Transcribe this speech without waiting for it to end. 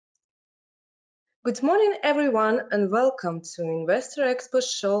Good morning, everyone, and welcome to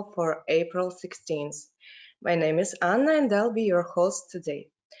InvestorExpos show for April 16th. My name is Anna, and I'll be your host today.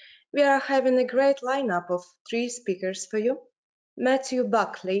 We are having a great lineup of three speakers for you: Matthew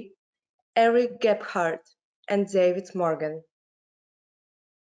Buckley, Erik Gebhard, and David Morgan.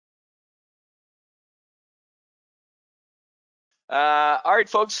 All right,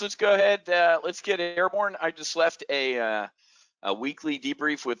 folks, let's go ahead. Let's get airborne. I just left a weekly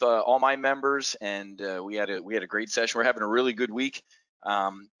debrief with all my members, and we had a great session. We're having a really good week,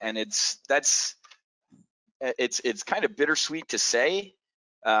 and it's kind of bittersweet to say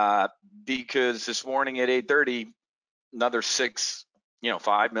because this morning at 8:30, another 6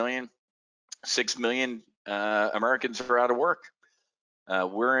 million Americans are out of work.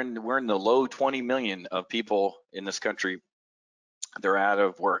 We're in the low 20 million of people in this country. They're out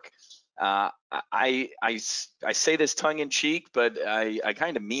of work. I say this tongue in cheek, but I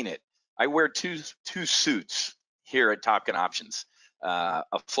kind of mean it. I wear two suits here at Top Gun Options. A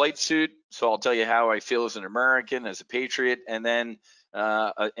flight suit, so I'll tell you how I feel as an American, as a patriot, and then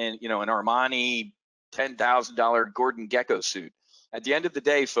an Armani $10,000 Gordon Gekko suit. At the end of the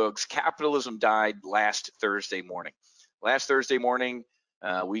day, folks, capitalism died last Thursday morning. Last Thursday morning,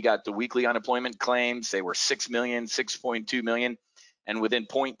 we got the weekly unemployment claims. They were 6 million, 6.2 million. And within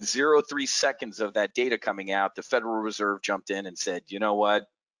 0.03 seconds of that data coming out, the Federal Reserve jumped in and said, you know what?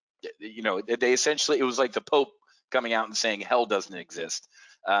 They essentially, it was like the Pope coming out and saying hell doesn't exist.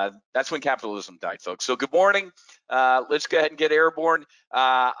 That's when capitalism died, folks. So good morning. Let's go ahead and get airborne.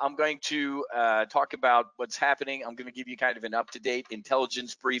 I'm going to talk about what's happening. I'm going to give you kind of an up-to-date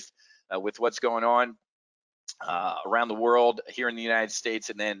intelligence brief with what's going on around the world, here in the United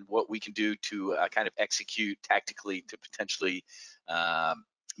States, and then what we can do to kind of execute tactically to potentially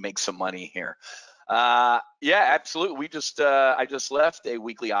make some money here. Yeah, absolutely. I just left a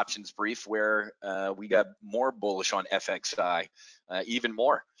weekly options brief where we got more bullish on FXI, even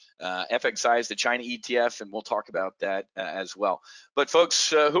more. FXI is the China ETF, and we'll talk about that as well. But folks,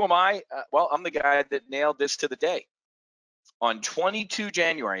 who am I? Well, I'm the guy that nailed this to the day. On 22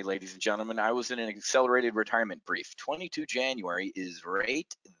 January, ladies and gentlemen, I was in an accelerated retirement brief. 22 January is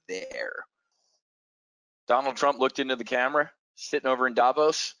right there. Donald Trump looked into the camera, sitting over in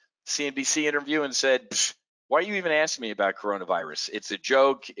Davos, CNBC interview, and said, why are you even asking me about coronavirus? It's a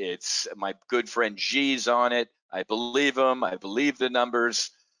joke. It's my good friend Xi's on it. I believe him. I believe the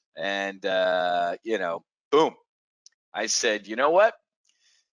numbers. And, boom. I said, you know what?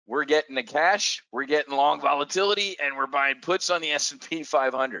 We're getting the cash, we're getting long volatility, and we're buying puts on the S&P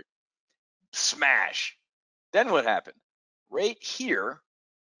 500. Smash. Then what happened? Right here,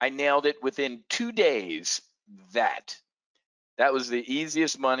 I nailed it within 2 days. That was the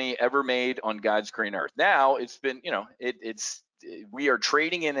easiest money ever made on God's green earth. Now it's been, we are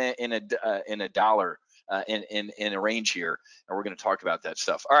trading in a dollar in a range here, and we're going to talk about that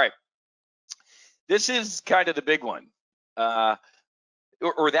stuff. All right, this is kind of the big one.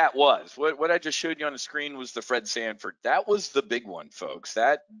 Or that was what I just showed you on the screen was the Fred Sanford. That was the big one, folks.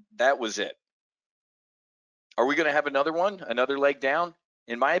 That was it. Are we going to have another one, another leg down?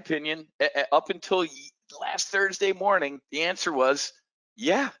 In my opinion, up until last Thursday morning, the answer was,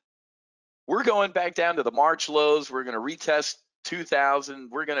 yeah, we're going back down to the March lows. We're going to retest 2000.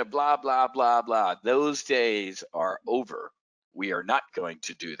 We're going to blah, blah, blah, blah. Those days are over. We are not going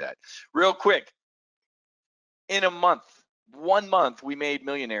to do that. Real quick, in a month, 1 month, we made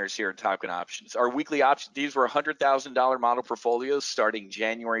millionaires here at Top Gun Options. Our weekly options, these were $100,000 model portfolios starting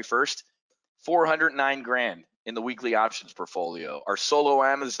January 1st, 409 grand in the weekly options portfolio. Our solo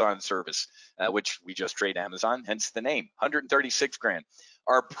Amazon service, which we just trade Amazon, hence the name, 136 grand.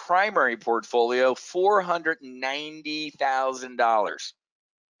 Our primary portfolio, $490,000.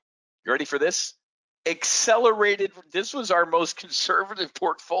 You ready for this? Accelerated, this was our most conservative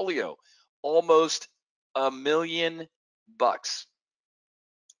portfolio, almost $1 million.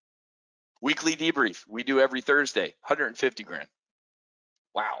 Weekly debrief, we do every Thursday, 150 grand.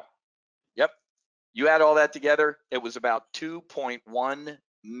 Wow. Yep. You add all that together, it was about $2.1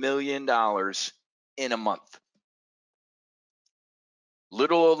 million in a month.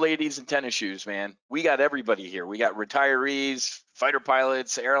 Little old ladies in tennis shoes, man. We got everybody here. We got retirees, fighter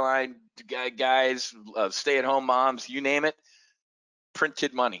pilots, airline guys, stay-at-home moms, you name it.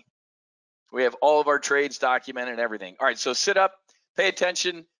 Printed money. We have all of our trades documented and everything. All right, so sit up, pay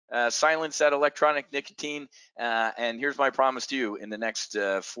attention, silence that electronic nicotine, and here's my promise to you in the next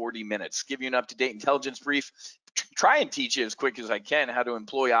 40 minutes. Give you an up-to-date intelligence brief, try and teach you as quick as I can how to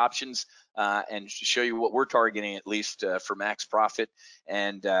employ options and show you what we're targeting at least for max profit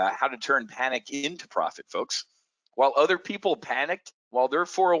and how to turn panic into profit, folks. While other people panicked While their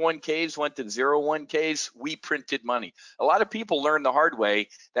 401ks went to 01ks, we printed money. A lot of people learned the hard way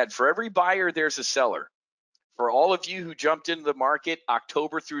that for every buyer, there's a seller. For all of you who jumped into the market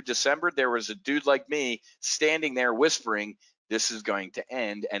October through December, there was a dude like me standing there whispering, this is going to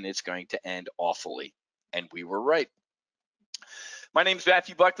end, and it's going to end awfully. And we were right. My name is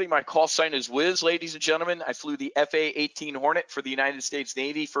Matthew Buckley. My call sign is Wiz, ladies and gentlemen. I flew the FA-18 Hornet for the United States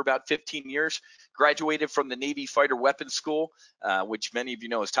Navy for about 15 years, graduated from the Navy Fighter Weapons School, which many of you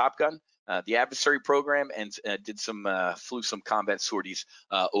know as Top Gun, the adversary program, and flew some combat sorties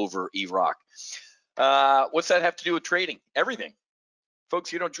over Iraq. What's that have to do with trading? Everything.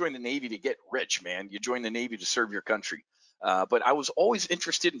 Folks, you don't join the Navy to get rich, man. You join the Navy to serve your country. But I was always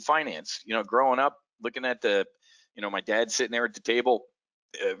interested in finance. You know, growing up, looking at my dad sitting there at the table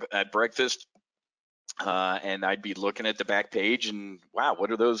at breakfast, and I'd be looking at the back page and, wow,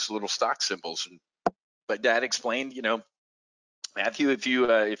 what are those little stock symbols? And my dad explained, Matthew, if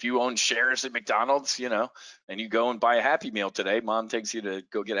you own shares at McDonald's, and you go and buy a Happy Meal today, mom takes you to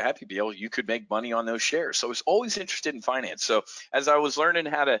go get a Happy Meal, you could make money on those shares. So I was always interested in finance. So as I was learning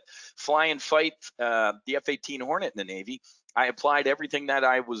how to fly and fight the F-18 Hornet in the Navy, I applied everything that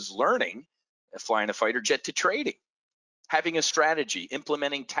I was learning flying a fighter jet to trading, having a strategy,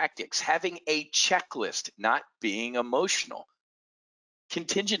 implementing tactics, having a checklist, not being emotional.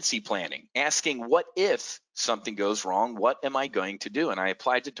 Contingency planning, asking what if something goes wrong, what am I going to do? And I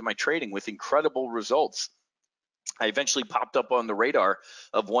applied it to my trading with incredible results. I eventually popped up on the radar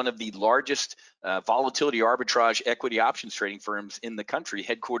of one of the largest volatility arbitrage equity options trading firms in the country,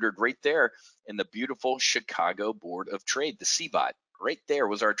 headquartered right there in the beautiful Chicago Board of Trade, the CBOT. Right there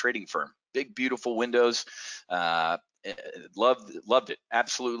was our trading firm. Big, beautiful windows. Loved it.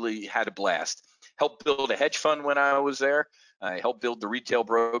 Absolutely had a blast. Helped build a hedge fund when I was there. I helped build the retail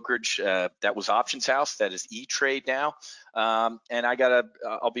brokerage that was Options House, that is E-Trade now. And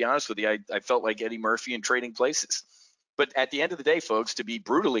I'll be honest with you, I felt like Eddie Murphy in Trading Places. But at the end of the day, folks, to be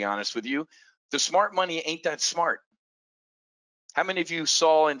brutally honest with you, the smart money ain't that smart. How many of you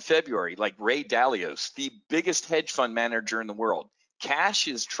saw in February, like Ray Dalio's, the biggest hedge fund manager in the world? Cash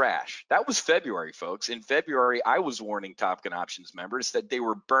is trash. That was February, folks. In February, I was warning Top Gun Options members that they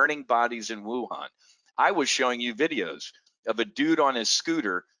were burning bodies in Wuhan. I was showing you videos of a dude on his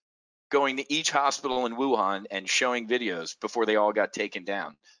scooter going to each hospital in Wuhan and showing videos before they all got taken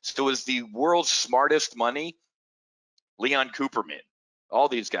down. So is the world's smartest money, Leon Cooperman, all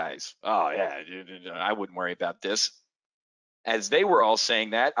these guys. Oh, yeah, I wouldn't worry about this. As they were all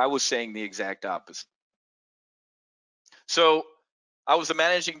saying that, I was saying the exact opposite. So I was the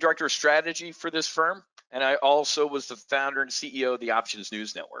managing director of strategy for this firm, and I also was the founder and CEO of the Options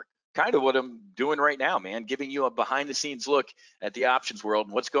News Network. Kind of what I'm doing right now, man, giving you a behind-the-scenes look at the options world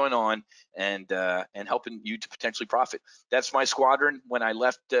and what's going on, and helping you to potentially profit. That's my squadron. When I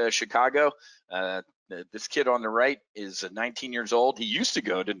left Chicago, this kid on the right is 19 years old. He used to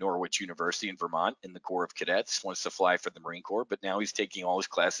go to Norwich University in Vermont in the Corps of Cadets, wants to fly for the Marine Corps, but now he's taking all his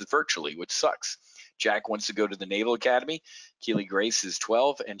classes virtually, which sucks. Jack wants to go to the Naval Academy. Keely Grace is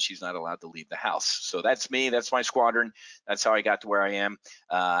 12, and she's not allowed to leave the house. So that's me. That's my squadron. That's how I got to where I am,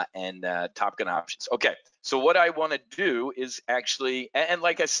 and Top Gun Options. Okay, so what I want to do is actually, and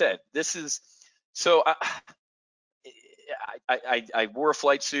like I said, this is, so I wore a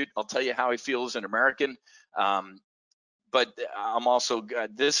flight suit. I'll tell you how I feel as an American. But I'm also,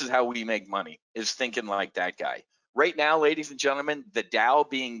 this is how we make money, is thinking like that guy. Right now, ladies and gentlemen, the Dow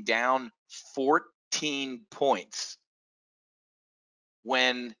being down 14 points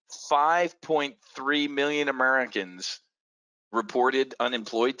when 5.3 million Americans reported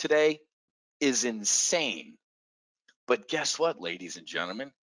unemployed today is insane. But guess what, ladies and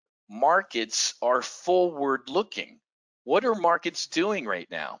gentlemen? Markets are forward looking. What are markets doing right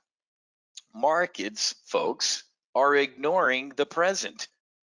now? Markets, folks, are ignoring the present.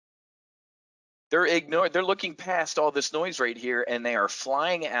 They're looking past all this noise right here, and they are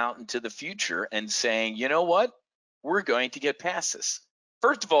flying out into the future and saying, you know what? We're going to get past this.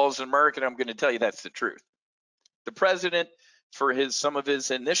 First of all, as an American, I'm going to tell you that's the truth. The president, for some of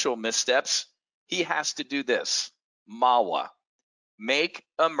his initial missteps, he has to do this. MAWA, make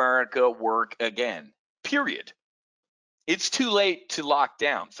America work again, period. It's too late to lock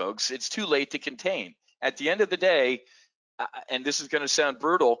down, folks. It's too late to contain. At the end of the day, and this is going to sound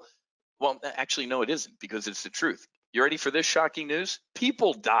brutal, well, actually, no, it isn't, because it's the truth. You ready for this shocking news?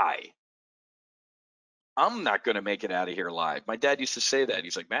 People die. I'm not going to make it out of here alive. My dad used to say that.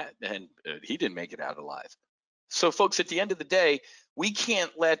 He's like, Matt, and he didn't make it out alive. So, folks, at the end of the day, we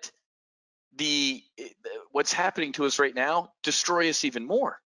can't let what's happening to us right now destroy us even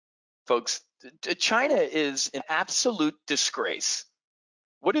more. Folks, China is an absolute disgrace.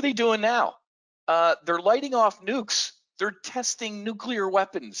 What are they doing now? They're lighting off nukes. They're testing nuclear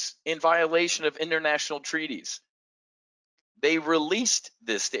weapons in violation of international treaties. They released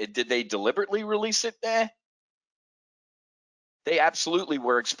this. Did they deliberately release it? They absolutely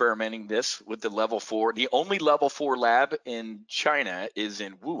were experimenting this with the level 4. The only level 4 lab in China is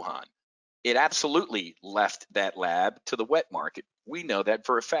in Wuhan. It absolutely left that lab to the wet market. We know that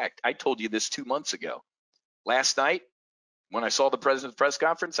for a fact. I told you this 2 months ago. Last night, when I saw the president's press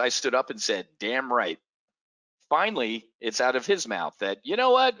conference, I stood up and said, damn right. Finally, it's out of his mouth that, you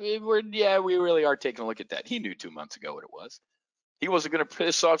know what, we really are taking a look at that. He knew 2 months ago what it was. He wasn't going to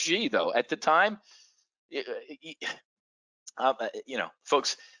piss off Xi, though. At the time,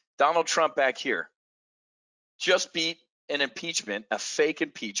 folks, Donald Trump back here just beat an impeachment, a fake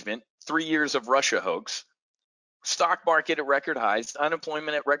impeachment, 3 years of Russia hoax, stock market at record highs,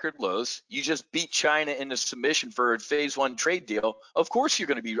 unemployment at record lows. You just beat China into submission for a phase 1 trade deal. Of course you're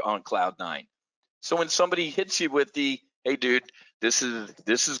going to be on cloud 9. So when somebody hits you with the, hey dude, this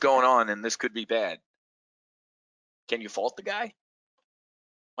is going on and this could be bad, can you fault the guy?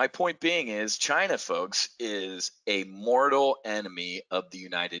 My point being is China, folks, is a mortal enemy of the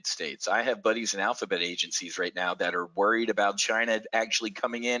United States. I have buddies in alphabet agencies right now that are worried about China actually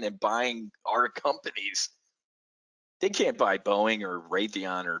coming in and buying our companies. They can't buy Boeing or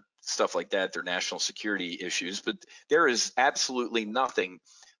Raytheon or stuff like that. They're national security issues, but there is absolutely nothing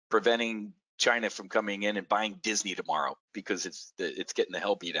preventing China from coming in and buying Disney tomorrow because it's getting the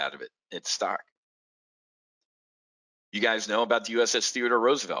hell beat out of it. It's stock. You guys know about the USS Theodore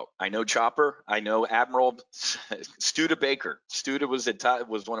Roosevelt. I know Chopper. I know Admiral Studebaker. Studa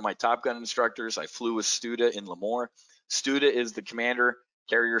was one of my Top Gun instructors. I flew with Studa in Lemoore. Studa is the commander,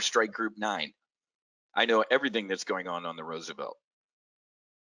 Carrier Strike Group 9. I know everything that's going on the Roosevelt.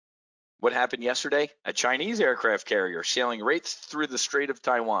 What happened yesterday? A Chinese aircraft carrier sailing right through the Strait of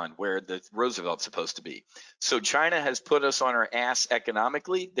Taiwan, where the Roosevelt's supposed to be. So China has put us on our ass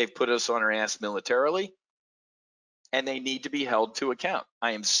economically. They've put us on our ass militarily. And they need to be held to account.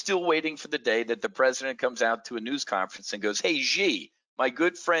 I am still waiting for the day that the president comes out to a news conference and goes, hey, Xi, my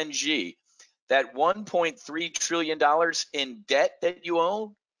good friend Xi, that $1.3 trillion in debt that you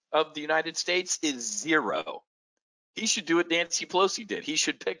own of the United States is zero. He should do what Nancy Pelosi did. He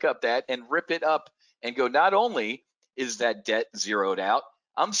should pick up that and rip it up and go, not only is that debt zeroed out,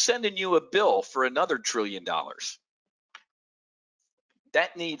 I'm sending you a bill for another $1 trillion.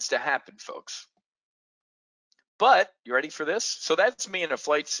 That needs to happen, folks. But you ready for this? So that's me in a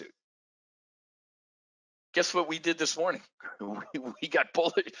flight suit. Guess what we did this morning? We got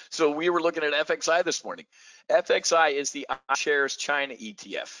bullish. So we were looking at FXI this morning. FXI is the iShares China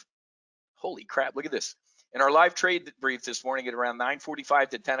ETF. Holy crap, look at this. In our live trade brief this morning at around 9:45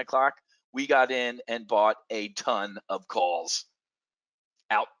 to 10 o'clock, we got in and bought a ton of calls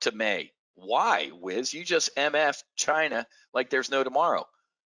out to May. Why, Wiz? You just MF China like there's no tomorrow.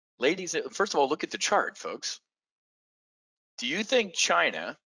 Ladies, first of all, look at the chart, folks. Do you think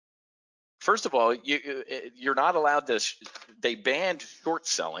China, first of all, you're not allowed to, they banned short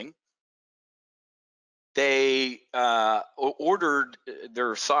selling. They ordered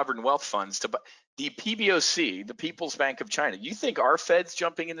their sovereign wealth funds to buy. The PBOC, the People's Bank of China, you think our Fed's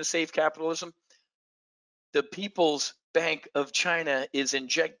jumping into safe capitalism? The People's Bank of China is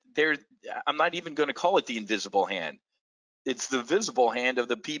I'm not even going to call it the invisible hand. It's the visible hand of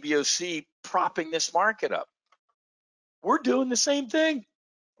the PBOC propping this market up. We're doing the same thing.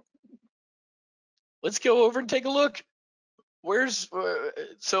 Let's go over and take a look.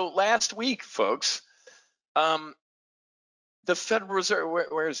 So last week, folks, the Federal Reserve,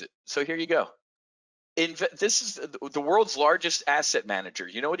 where is it? So here you go. This is the world's largest asset manager.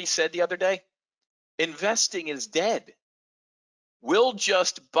 You know what he said the other day? Investing is dead. We'll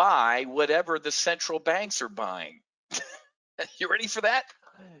just buy whatever the central banks are buying. You ready for that?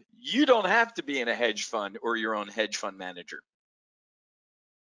 You don't have to be in a hedge fund or your own hedge fund manager.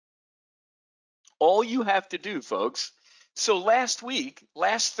 All you have to do, folks. So last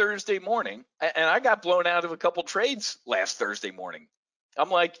Thursday morning, and I got blown out of a couple trades last Thursday morning. I'm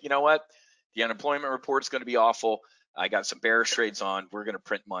like, you know what? The unemployment report's going to be awful. I got some bearish trades on. We're going to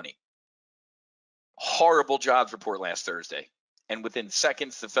print money. Horrible jobs report last Thursday. And within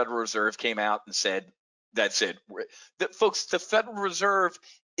seconds, the Federal Reserve came out and said, that's it. Folks, the Federal Reserve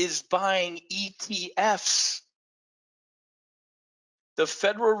is buying ETFs. The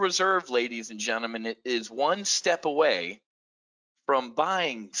Federal Reserve, ladies and gentlemen, is one step away from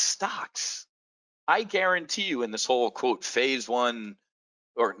buying stocks. I guarantee you in this whole, quote, phase 1,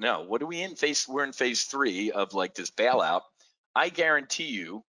 or no, what are we in? We're in phase 3 of like this bailout. I guarantee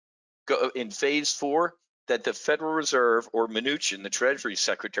you in phase 4 that the Federal Reserve or Mnuchin, the Treasury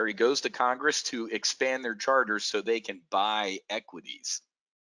Secretary, goes to Congress to expand their charters so they can buy equities.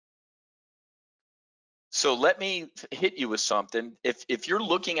 So let me hit you with something. If you're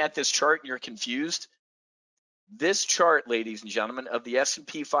looking at this chart and you're confused, this chart, ladies and gentlemen, of the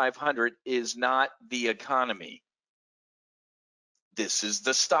S&P 500 is not the economy. This is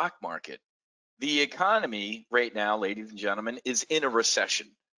the stock market. The economy right now, ladies and gentlemen, is in a recession.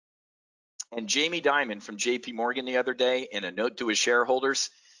 And Jamie Dimon from JP Morgan the other day, in a note to his shareholders,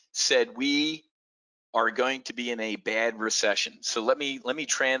 said we are going to be in a bad recession. So let me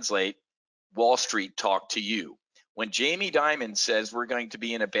translate Wall Street talk to you. When Jamie Dimon says we're going to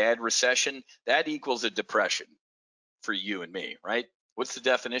be in a bad recession, that equals a depression for you and me, right? What's the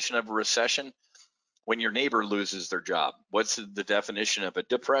definition of a recession? When your neighbor loses their job. What's the definition of a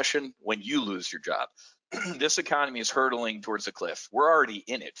depression? When you lose your job. This economy is hurtling towards a cliff. We're already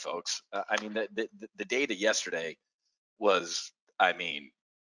in it, folks. I mean, the data yesterday was, I mean,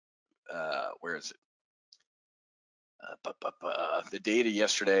 where is it? The data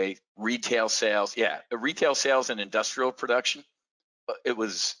yesterday, retail sales, retail sales and industrial production. It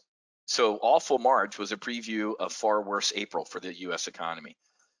was, so awful March was a preview of far worse April for the U.S. economy.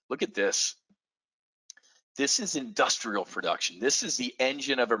 Look at this. This is industrial production. This is the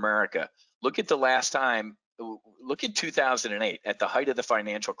engine of America. Look at the last time, look at 2008, at the height of the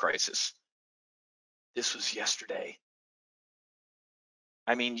financial crisis. This was yesterday.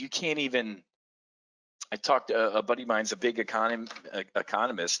 I mean, you can't even, I talked to a buddy of mine's a big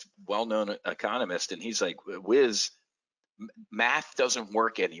economist, well-known economist, and he's like, Wiz, math doesn't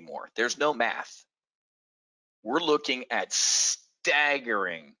work anymore. There's no math. We're looking at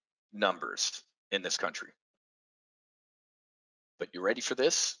staggering numbers in this country. But you ready for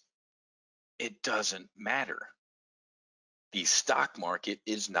this? It doesn't matter. The stock market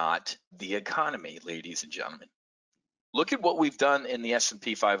is not the economy, ladies and gentlemen. Look at what we've done in the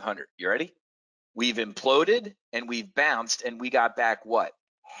S&P 500. You ready? We've imploded and we've bounced and we got back what?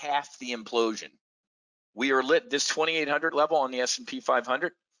 Half the implosion. We are lit. This 2,800 level on the S&P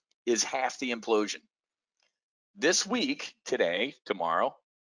 500 is half the implosion. This week, today, tomorrow,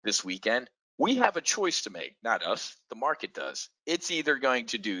 this weekend, we have a choice to make. Not us, the market does. It's either going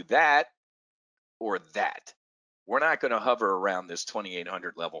to do that or that. We're not going to hover around this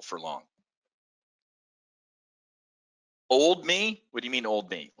 2,800 level for long. Old me? What do you mean old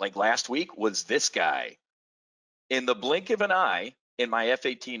me? Like last week was this guy. In the blink of an eye, in my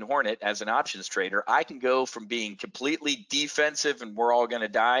F-18 Hornet as an options trader, I can go from being completely defensive and we're all going to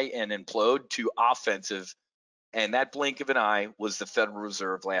die and implode to offensive. And that blink of an eye was the Federal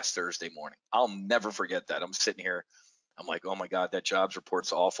Reserve last Thursday morning. I'll never forget that. I'm sitting here. I'm like, oh my God, that jobs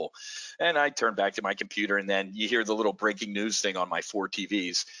report's awful. And I turn back to my computer and then you hear the little breaking news thing on my 4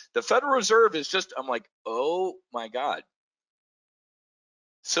 TVs. The Federal Reserve is just, I'm like, oh my God.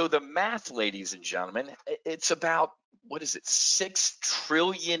 So the math, ladies and gentlemen, it's about, what is it, $6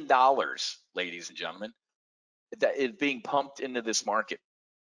 trillion, ladies and gentlemen, that is being pumped into this market.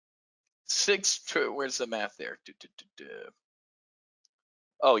 Where's the math there?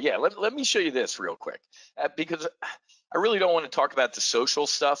 Oh yeah, let me show you this real quick, because I really don't want to talk about the social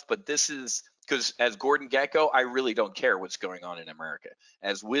stuff, but this is, because as Gordon Gekko, I really don't care what's going on in America.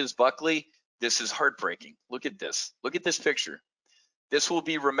 As Wiz Buckley, this is heartbreaking. Look at this. Look at this picture. This will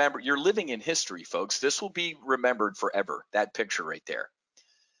be remembered. You're living in history, folks. This will be remembered forever, that picture right there.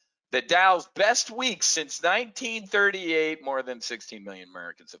 The Dow's best week since 1938, more than 16 million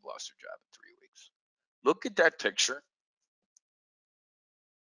Americans have lost their job in 3 weeks. Look at that picture.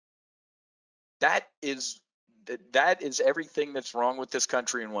 That is everything that's wrong with this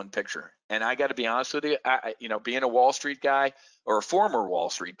country in one picture. And I got to be honest with you, being a Wall Street guy or a former Wall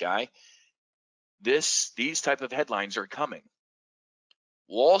Street guy, these type of headlines are coming.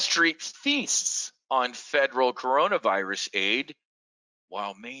 Wall Street feasts on federal coronavirus aid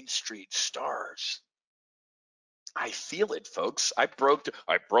while Main Street starves. I feel it, folks. I broke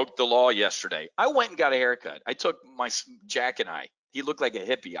the law yesterday. I went and got a haircut. I took Jack and I. He looked like a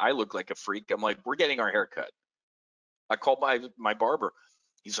hippie. I look like a freak. I'm like, we're getting our haircut. I called my barber.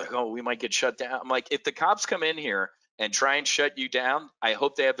 He's like, oh, we might get shut down. I'm like, if the cops come in here and try and shut you down, I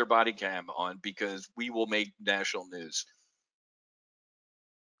hope they have their body cam on because we will make national news.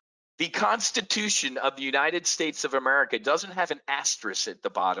 The Constitution of the United States of America doesn't have an asterisk at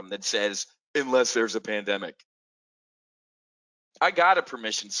the bottom that says, unless there's a pandemic. I got a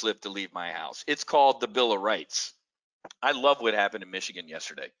permission slip to leave my house. It's called the Bill of Rights. I love what happened in Michigan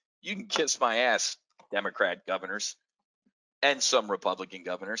yesterday. You can kiss my ass, Democrat governors and some Republican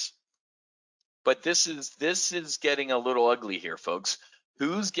governors. But this is getting a little ugly here, folks.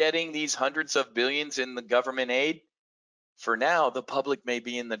 Who's getting these hundreds of billions in the government aid? For now, the public may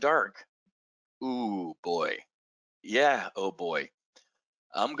be in the dark. Ooh, boy. Yeah, oh boy.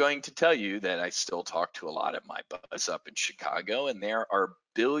 I'm going to tell you that I still talk to a lot of my buddies up in Chicago, and there are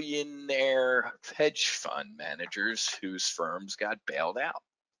billionaire hedge fund managers whose firms got bailed out.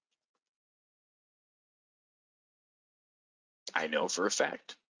 I know for a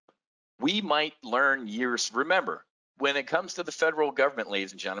fact. We might learn years. Remember, when it comes to the federal government,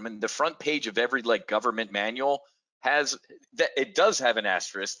 ladies and gentlemen, the front page of every government manual has that. It does have an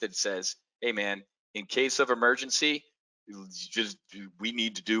asterisk that says, "Hey, man, in case of emergency, just we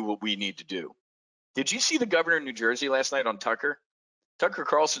need to do what we need to do." Did you see the governor of New Jersey last night on Tucker? Tucker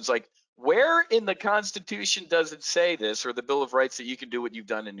Carlson's like, "Where in the Constitution does it say this, or the Bill of Rights, that you can do what you've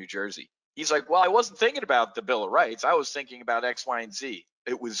done in New Jersey?" He's like, "Well, I wasn't thinking about the Bill of Rights. I was thinking about X, Y, and Z."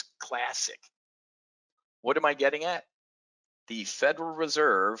 It was classic. What am I getting at? The Federal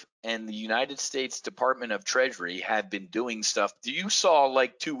Reserve and the United States Department of Treasury have been doing stuff. You saw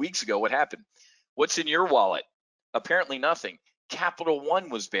 2 weeks ago what happened. What's in your wallet? Apparently nothing. Capital One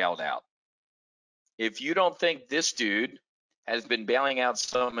was bailed out. If you don't think this dude has been bailing out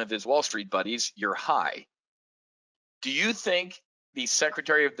some of his Wall Street buddies, you're high. Do you think the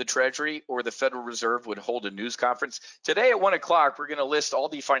Secretary of the Treasury or the Federal Reserve would hold a news conference? Today at 1 o'clock, we're going to list all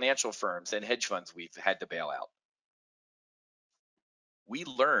the financial firms and hedge funds we've had to bail out. We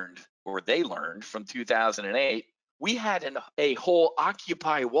learned, or they learned from 2008, we had a whole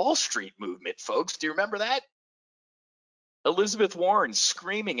Occupy Wall Street movement, folks. Do you remember that? Elizabeth Warren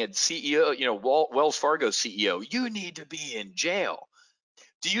screaming at CEO, Wells Fargo CEO, "You need to be in jail."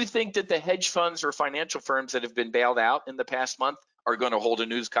 Do you think that the hedge funds or financial firms that have been bailed out in the past month are going to hold a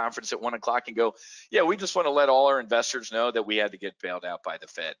news conference at 1 o'clock and go, "Yeah, we just want to let all our investors know that we had to get bailed out by the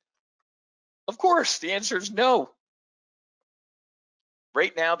Fed"? Of course, the answer is no.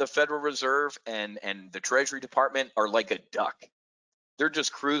 Right now, the Federal Reserve and the Treasury Department are like a duck. They're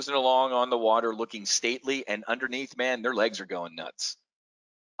just cruising along on the water looking stately, and underneath, man, their legs are going nuts.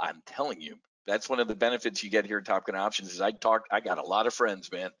 I'm telling you, that's one of the benefits you get here at Top Gun Options is I got a lot of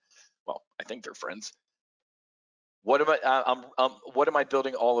friends, man. Well, I think they're friends. What am I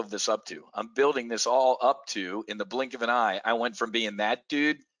building all of this up to? I'm building this all up to, in the blink of an eye, I went from being that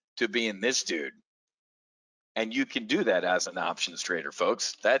dude to being this dude. And you can do that as an options trader,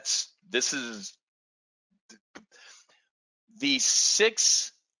 folks. This is the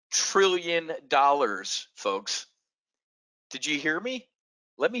 $6 trillion, folks. Did you hear me?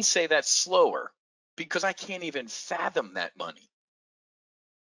 Let me say that slower, because I can't even fathom that money.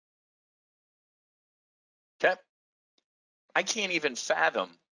 Okay? I can't even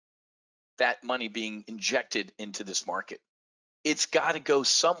fathom that money being injected into this market. It's got to go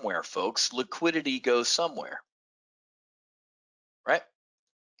somewhere, folks. Liquidity goes somewhere, right?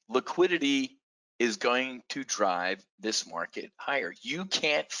 Liquidity is going to drive this market higher. You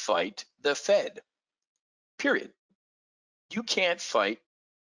can't fight the Fed, period. You can't fight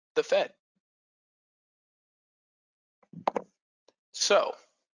the Fed. So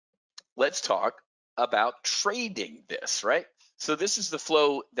let's talk about trading this, right? So this is the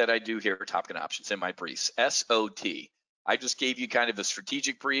flow that I do here at Top Gun Options in my briefs, SOT. I just gave you kind of a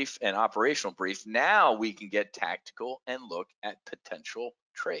strategic brief and operational brief. Now we can get tactical and look at potential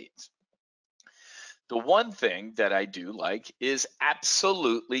trades. The one thing that I do like is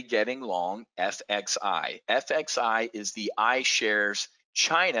absolutely getting long FXI. FXI is the iShares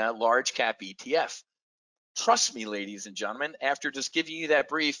China large cap ETF. Trust me, ladies and gentlemen, after just giving you that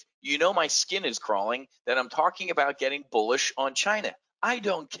brief, you know my skin is crawling that I'm talking about getting bullish on China. I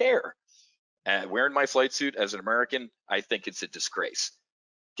don't care. Wearing my flight suit as an American, I think it's a disgrace.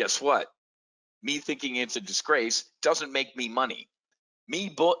 Guess what? Me thinking it's a disgrace doesn't make me money.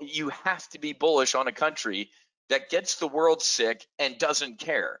 You have to be bullish on a country that gets the world sick and doesn't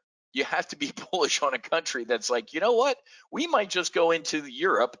care. You have to be bullish on a country that's like, you know what? We might just go into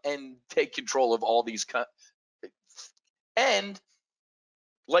Europe and take control of all these and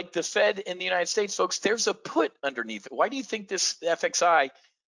like the Fed in the United States, folks, there's a put underneath it. Why do you think this FXI,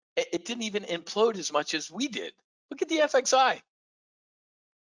 it didn't even implode as much as we did? Look at the FXI.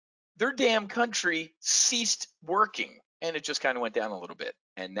 Their damn country ceased working, and it just kind of went down a little bit.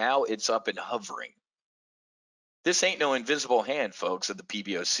 And now it's up and hovering. This ain't no invisible hand, folks, of the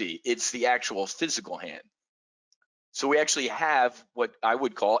PBOC. It's the actual physical hand. So we actually have what I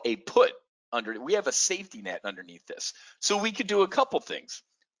would call a put under. We have a safety net underneath this. So we could do a couple things.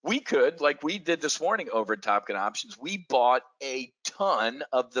 We could, like we did this morning over at Top Gun Options, we bought a ton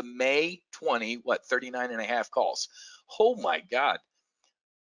of the May 20, 39 and a half calls. Oh my God.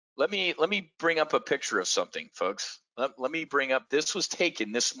 Let me bring up a picture of something, folks. Let me bring up, this was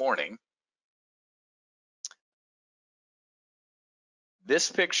taken this morning.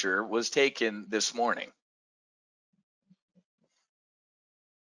 This picture was taken this morning.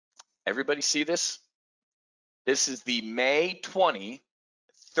 Everybody see this? This is the May 20,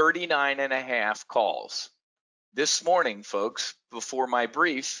 39.5 calls. This morning, folks, before my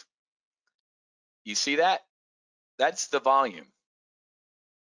brief, you see that? That's the volume.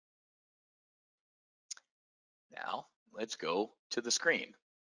 Now, let's go to the screen.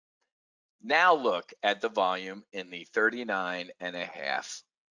 Now look at the volume in the 39.5.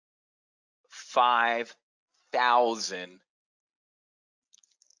 5,000.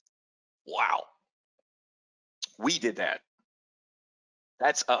 Wow. We did that.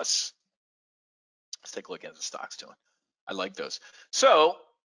 That's us. Let's take a look at the stocks doing. I like those. So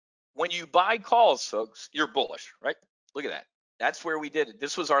when you buy calls, folks, you're bullish, right? Look at that. That's where we did it.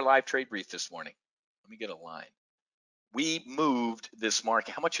 This was our live trade brief this morning. Let me get a line. We moved this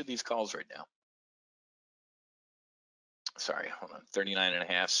market. How much are these calls right now? Sorry, hold on.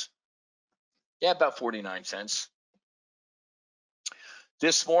 39.5. Yeah, about 49 cents.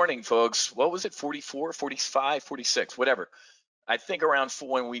 This morning, folks, what was it? 44, 45, 46, whatever. I think around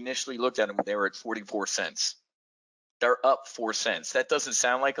when we initially looked at them, they were at 44 cents. They're up 4 cents. That doesn't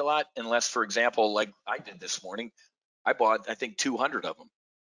sound like a lot unless, for example, like I did this morning, I bought, I think, 200 of them,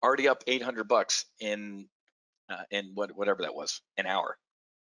 already up 800 bucks in whatever that was, an hour.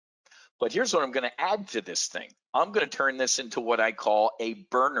 But here's what I'm going to add to this thing. I'm going to turn this into what I call a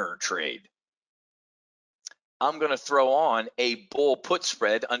burner trade. I'm going to throw on a bull put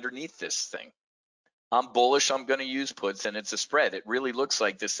spread underneath this thing. I'm bullish. I'm going to use puts, and it's a spread. It really looks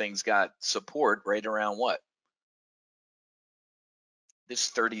like this thing's got support right around what? This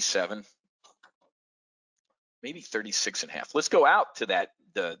 37, maybe 36.5. Let's go out to that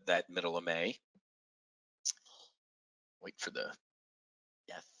middle of May. Wait for the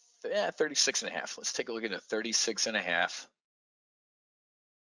 36.5. Let's take a look at a 36.5.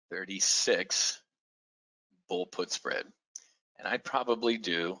 36 bull put spread. And I'd probably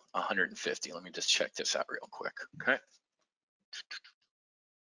do 150. Let me just check this out real quick. Okay.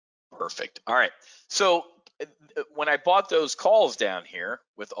 Perfect. All right. So when I bought those calls down here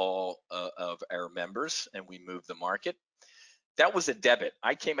with all of our members and we moved the market, that was a debit.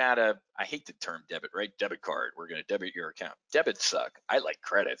 I came out of, I hate the term debit, right? Debit card. We're going to debit your account. Debits suck. I like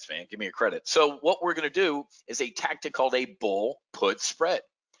credits, man. Give me a credit. So what we're going to do is a tactic called a bull put spread.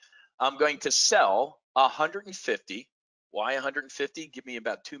 I'm going to sell 150. Why 150? Give me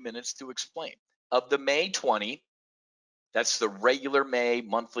about 2 minutes to explain. Of the May 20, that's the regular May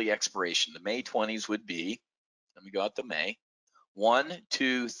monthly expiration. The May 20s would be, let me go out to May, 1,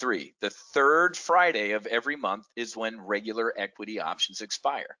 2, 3. The third Friday of every month is when regular equity options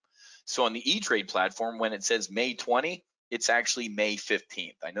expire. So on the E-Trade platform, when it says May 20, it's actually May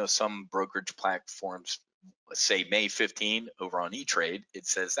 15th. I know some brokerage platforms say May 15 over on E-Trade. It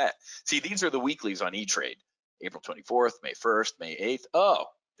says that. See, these are the weeklies on E-Trade. April 24th, May 1st, May 8th. Oh,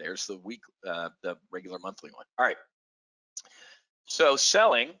 there's the week, the regular monthly one. All right. So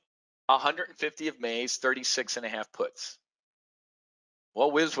selling 150 of May's 36.5 puts.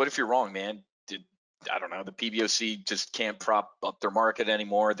 Well, Wiz, what if you're wrong, man? I don't know, the PBOC just can't prop up their market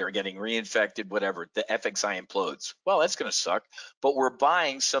anymore. They're getting reinfected, whatever. The FXI implodes. Well, that's going to suck. But we're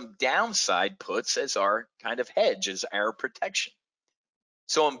buying some downside puts as our kind of hedge, as our protection.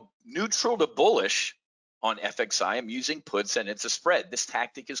 So I'm neutral to bullish on FXI. I'm using puts, and it's a spread. This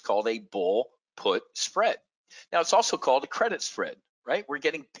tactic is called a bull put spread. Now, it's also called a credit spread, right? We're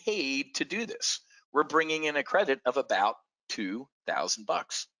getting paid to do this. We're bringing in a credit of about 2,000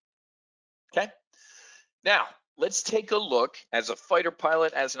 bucks. Okay. Now, let's take a look as a fighter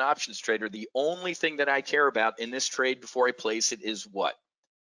pilot, as an options trader. The only thing that I care about in this trade before I place it is what?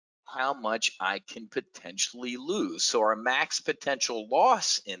 How much I can potentially lose. So our max potential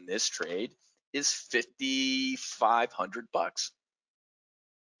loss in this trade is 5,500 bucks.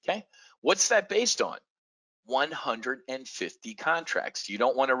 Okay. What's that based on? 150 contracts. You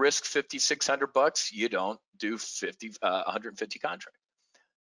don't want to risk 5,600 bucks. You don't do 150 contracts.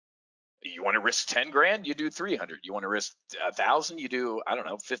 You want to risk 10 grand, you do 300. You want to risk 1,000, you do, I don't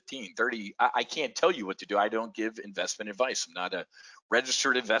know, 15, 30. I can't tell you what to do. I don't give investment advice. I'm not a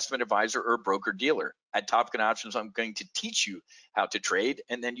registered investment advisor or broker dealer. At Top Gun Options, I'm going to teach you how to trade,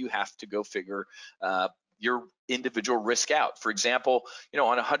 and then you have to go figure your individual risk out. For example,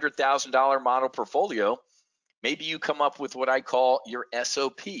 on a $100,000 model portfolio, maybe you come up with what I call your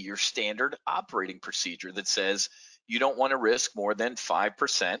SOP, your standard operating procedure, that says you don't want to risk more than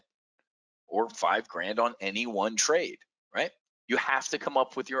 5% or 5 grand on any one trade, right? You have to come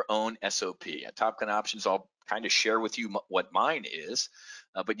up with your own SOP. At Top Gun Options, I'll kind of share with you what mine is,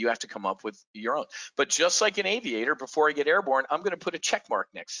 but you have to come up with your own. But just like an aviator, before I get airborne, I'm going to put a check mark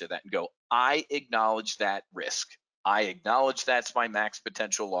next to that and go, I acknowledge that risk. I acknowledge that's my max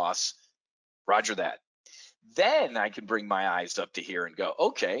potential loss. Roger that. Then I can bring my eyes up to here and go,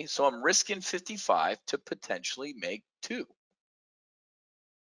 okay, so I'm risking 55 to potentially make 2,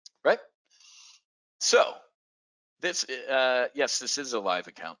 right? So this, yes, this is a live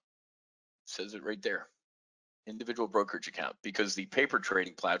account. It says it right there, individual brokerage account, because the paper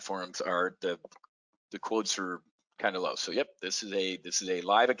trading platforms are the quotes are kind of low. So yep, this is a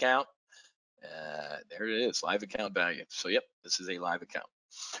live account. There it is, live account value. So yep, this is a live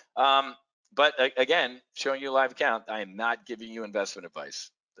account. But again, showing you a live account, I am not giving you investment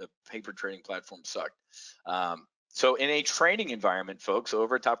advice. The paper trading platform sucked. So in a training environment, folks,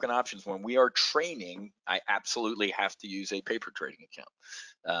 over at Top Gun Options, when we are training, I absolutely have to use a paper trading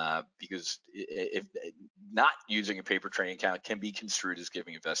account, because if not using a paper trading account can be construed as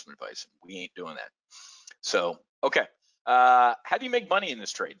giving investment advice. We ain't doing that. So, okay, how do you make money in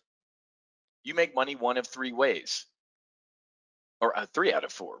this trade? You make money one of 3 ways, or 3 out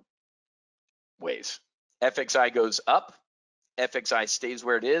of 4 ways. FXI goes up, FXI stays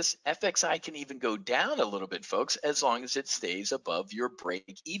where it is. FXI can even go down a little bit, folks, as long as it stays above your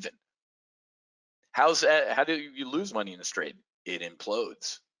break even. How's that? How do you lose money in this trade? It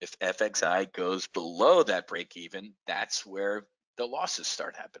implodes. If FXI goes below that break even, that's where the losses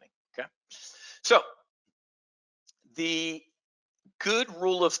start happening. Okay. So the good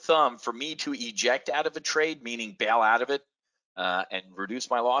rule of thumb for me to eject out of a trade, meaning bail out of it, and reduce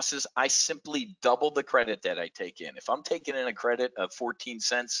my losses, I simply double the credit that I take in. If I'm taking in a credit of 14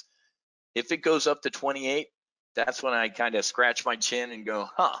 cents, if it goes up to 28, that's when I kind of scratch my chin and go,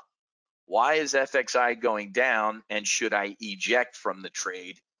 why is FXI going down, and should I eject from the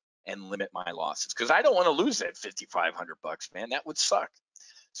trade and limit my losses? Because I don't want to lose that 5,500 bucks, man. That would suck.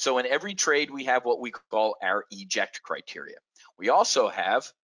 So in every trade, we have what we call our eject criteria. We also have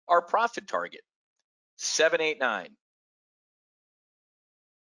our profit target, 789.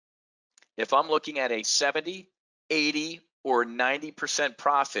 If I'm looking at a 70, 80, or 90%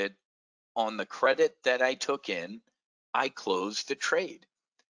 profit on the credit that I took in, I close the trade.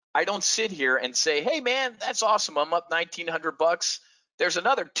 I don't sit here and say, hey man, that's awesome, I'm up 1,900 bucks. There's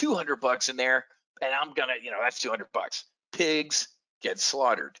another 200 bucks in there, and I'm gonna, that's 200 bucks. Pigs get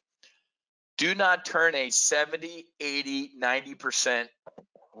slaughtered. Do not turn a 70, 80, 90%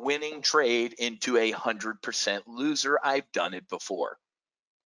 winning trade into a 100% loser. I've done it before.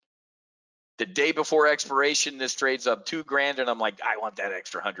 The day before expiration, this trade's up $2,000, and I'm like, I want that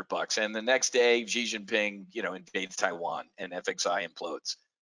extra 100 bucks. And the next day, Xi Jinping, invades Taiwan, and FXI implodes.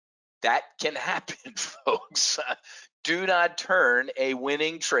 That can happen, folks. Do not turn a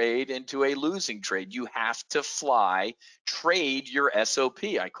winning trade into a losing trade. You have to fly, trade your SOP,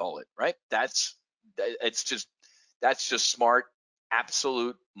 I call it, right? That's just smart,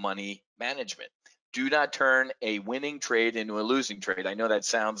 absolute money management. Do not turn a winning trade into a losing trade. I know that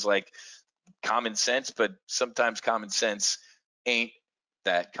sounds like common sense, but sometimes common sense ain't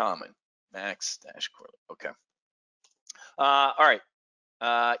that common. Max dash correlate. Okay. All right.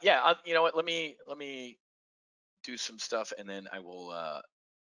 Yeah. You know what? Let me do some stuff, and then I will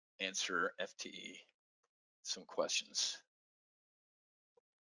answer FTE some questions.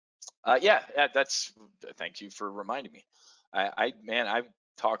 Yeah. That's. Thank you for reminding me. I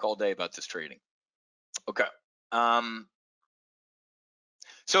talk all day about this trading. Okay.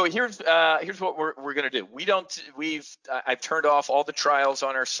 So here's what we're gonna do. I've turned off all the trials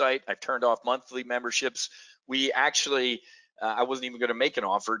on our site. I've turned off monthly memberships. We actually, I wasn't even gonna make an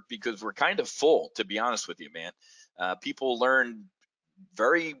offer because we're kind of full, to be honest with you, man. People learned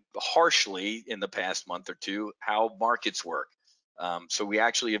very harshly in the past month or two how markets work. So we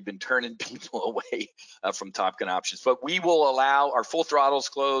actually have been turning people away from Top Gun Options, but we will allow our full throttles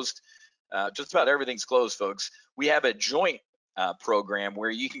closed. Just about everything's closed, folks. We have a joint program where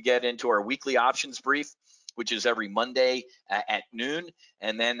you can get into our weekly options brief, which is every Monday at noon,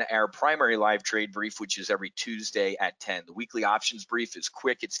 and then our primary live trade brief, which is every Tuesday at 10. The weekly options brief is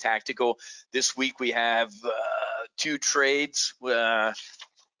quick, it's tactical. This week we have 2 trades.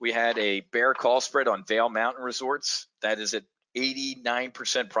 We had a bear call spread on Vail Mountain Resorts. That is at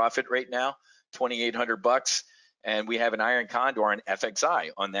 89% profit right now, 2,800 bucks. And we have an iron condor on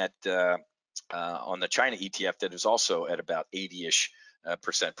FXI on that on the China ETF that is also at about 80-ish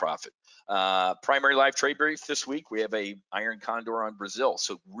percent profit. Primary live trade brief this week, we have a iron condor on Brazil.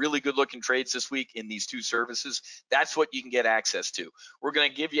 So really good looking trades this week in these 2 services. That's what you can get access to. We're going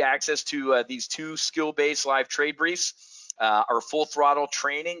to give you access to these 2 skill-based live trade briefs. Our full throttle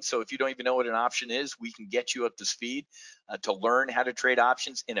training. So if you don't even know what an option is, we can get you up to speed to learn how to trade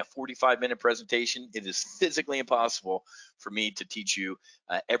options in a 45-minute presentation. It is physically impossible for me to teach you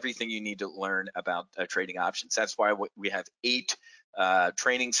everything you need to learn about trading options. That's why we have 8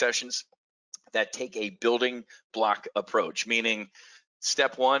 training sessions that take a building block approach, meaning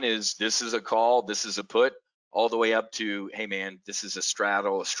step 1 is this is a call, this is a put, all the way up to, hey man, this is a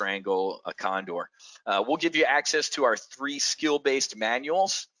straddle, a strangle, a condor. We'll give you access to our 3 skill-based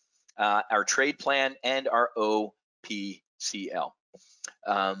manuals, our trade plan, and our OPCL.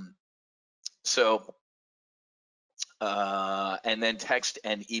 And then text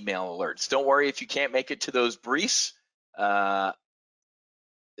and email alerts. Don't worry if you can't make it to those briefs,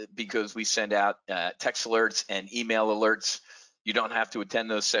 because we send out text alerts and email alerts. You don't have to attend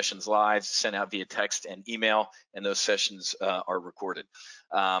those sessions live, send out via text and email, and those sessions are recorded.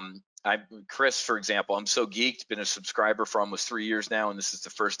 Chris, for example, I'm so geeked, been a subscriber for almost 3 years now, and this is the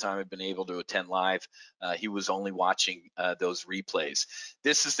first time I've been able to attend live. He was only watching those replays.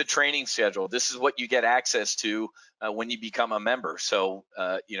 This is the training schedule. This is what you get access to when you become a member. So,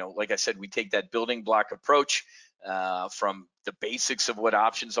 like I said, we take that building block approach from the basics of what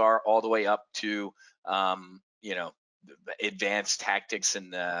options are all the way up to, advanced tactics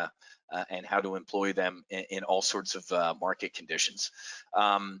and how to employ them in all sorts of market conditions.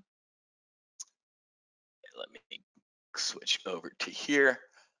 Let me switch over to here.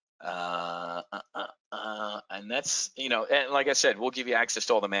 And that's, and like I said, we'll give you access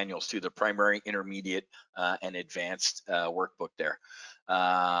to all the manuals too, the primary, intermediate, and advanced workbook there.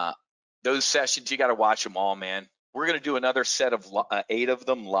 Those sessions, you got to watch them all, man. We're going to do another set of 8 of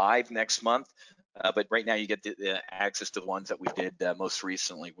them live next month. But right now you get the access to the ones that we did most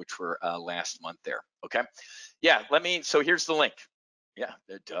recently, which were last month there. Okay. Yeah. So here's the link. Yeah.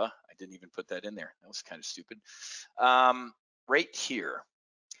 Duh. I didn't even put that in there. That was kind of stupid. Right here.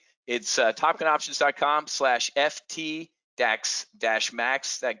 It's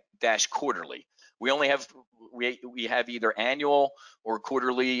topconoptions.com/FT-max-quarterly. We have either annual or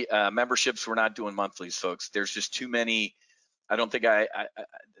quarterly memberships. We're not doing monthlies, folks. There's just too many. I don't think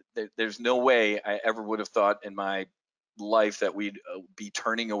there's no way I ever would have thought in my life that we'd be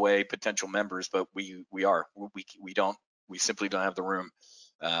turning away potential members, but we are. We simply don't have the room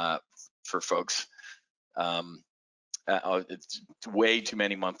for folks. It's way too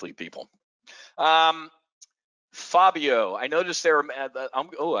many monthly people. Fabio, I noticed there are,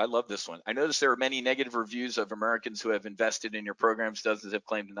 I love this one. I noticed there are many negative reviews of Americans who have invested in your programs. Dozens have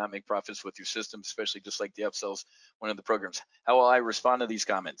claimed to not make profits with your system, especially just like the upsells one of the programs. How will I respond to these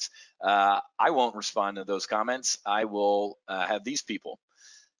comments? I won't respond to those comments. I will have these people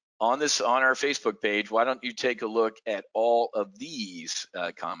on our Facebook page. Why don't you take a look at all of these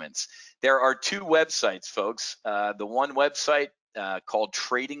comments? There are 2 websites, folks. The one website called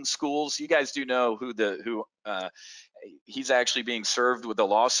Trading Schools. You guys do know who he's actually being served with a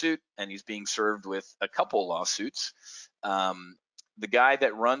lawsuit, and he's being served with a couple lawsuits. The guy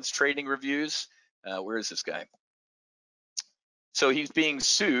that runs Trading Reviews, where is this guy? So he's being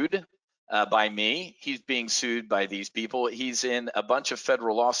sued by me. He's being sued by these people. He's in a bunch of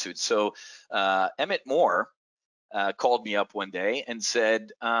federal lawsuits. So Emmett Moore called me up one day and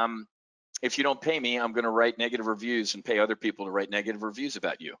said, if you don't pay me, I'm going to write negative reviews and pay other people to write negative reviews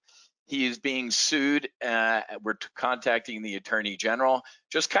about you. He is being sued. We're contacting the Attorney General.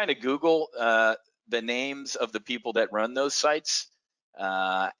 Just kind of Google the names of the people that run those sites,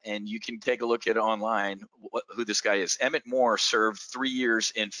 and you can take a look at it online who this guy is. Emmett Moore served 3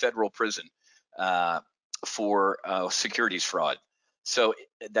 years in federal prison for securities fraud. So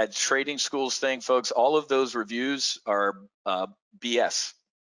that Trading Schools thing, folks, all of those reviews are BS,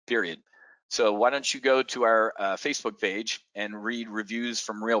 period. So why don't you go to our Facebook page and read reviews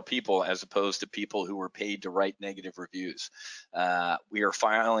from real people as opposed to people who were paid to write negative reviews. We are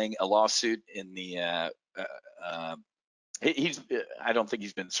filing a lawsuit in the, I don't think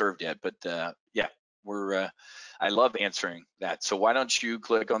he's been served yet, but yeah, I love answering that. So why don't you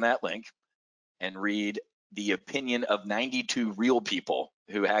click on that link and read the opinion of 92 real people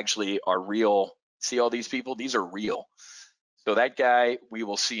who actually are real. See all these people? These are real. So that guy we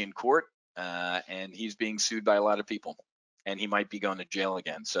will see in court. And he's being sued by a lot of people, and he might be going to jail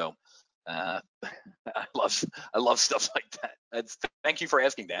again. So I love stuff like that. Thank you for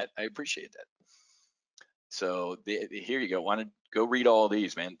asking that. I appreciate that. So here you go. Want to go read all of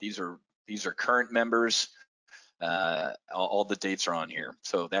these, man? These are current members. All the dates are on here.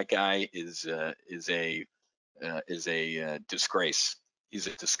 So that guy is a disgrace. He's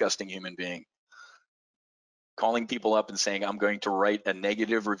a disgusting human being. Calling people up and saying, I'm going to write a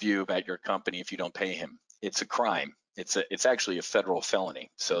negative review about your company if you don't pay him. It's a crime. It's actually a federal felony.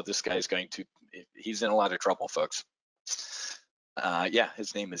 So this guy's he's in a lot of trouble, folks. Yeah,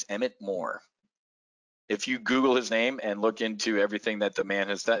 his name is Emmett Moore. If you Google his name and look into everything that the man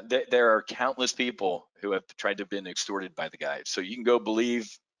has done, there are countless people who have tried to have been extorted by the guy. So you can go believe.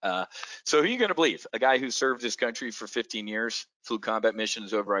 So who are you going to believe? A guy who served his country for 15 years, flew combat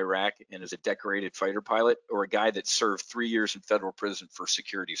missions over Iraq, and is a decorated fighter pilot, or a guy that served 3 years in federal prison for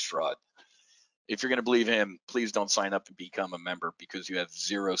securities fraud? If you're going to believe him, please don't sign up and become a member, because you have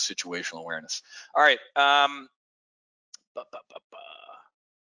zero situational awareness. All right.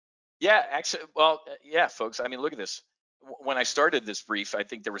 Yeah, actually, well, yeah, folks. I mean, look at this. When I started this brief, I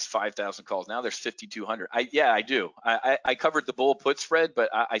think there was 5,000 calls. Now there's 5,200. Yeah, I do. I covered the bull put spread, but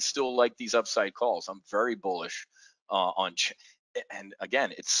I still like these upside calls. I'm very bullish and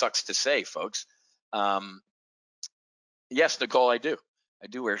again, it sucks to say, folks. Yes, Nicole, I do. I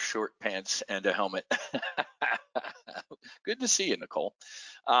do wear short pants and a helmet. Good to see you, Nicole.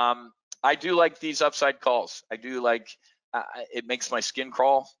 I do like these upside calls. I do like, it makes my skin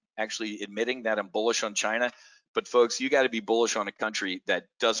crawl, actually admitting that I'm bullish on China. But folks, you got to be bullish on a country that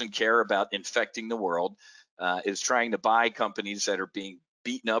doesn't care about infecting the world, is trying to buy companies that are being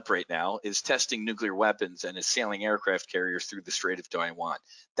beaten up right now, is testing nuclear weapons, and is sailing aircraft carriers through the Strait of Taiwan.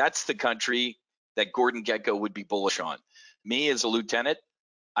 That's the country that Gordon Gekko would be bullish on. Me as a lieutenant,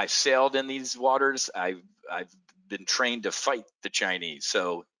 I've sailed in these waters. I've been trained to fight the Chinese.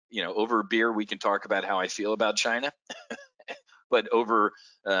 So, you know, over a beer, we can talk about how I feel about China. But over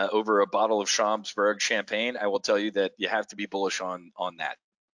a bottle of Schaumburg champagne, I will tell you that you have to be bullish on that.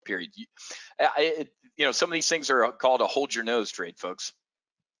 Period. You know, some of these things are called a hold your nose trade, folks.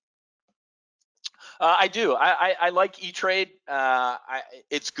 I do. I like E-Trade.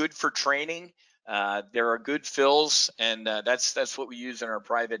 It's good for training. There are good fills, and that's what we use in our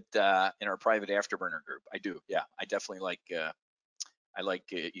private afterburner group. I do. Yeah, I definitely like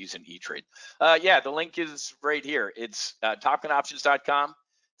using E-Trade. Yeah, the link is right here. It's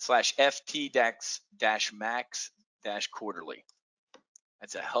topgunoptions.com/ft-max-quarterly.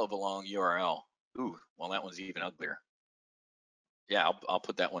 That's a hell of a long URL. Ooh, well, that one's even uglier. Yeah, I'll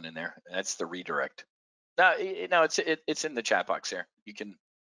put that one in there. That's the redirect. No, it's in the chat box there. You can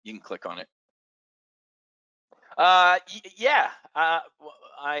click on it. Yeah,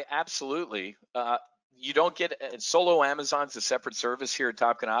 I absolutely. You don't get solo Amazon's a separate service here at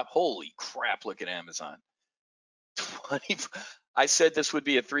Top Gun Op. Holy crap! Look at Amazon. I said this would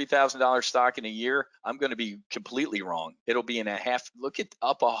be a $3,000 stock in a year. I'm going to be completely wrong. It'll be in a half. Look at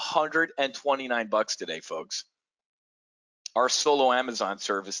up $129 today, folks. Our solo Amazon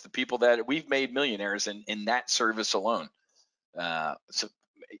service, the people that we've made millionaires in that service alone. So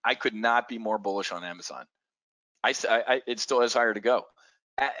I could not be more bullish on Amazon. It still has higher to go.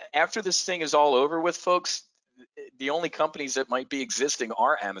 After this thing is all over with, folks, the only companies that might be existing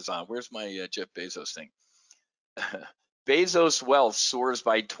are Amazon. Where's my Jeff Bezos thing? Bezos' wealth soars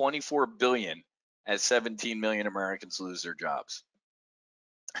by 24 billion as 17 million Americans lose their jobs.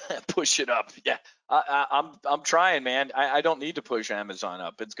 Push it up. Yeah, I'm trying, man. I don't need to push Amazon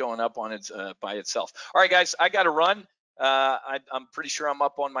up. It's going up on its by itself. All right, guys, I got to run. I'm pretty sure I'm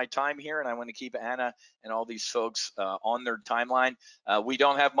up on my time here, and I want to keep Anna and all these folks on their timeline. We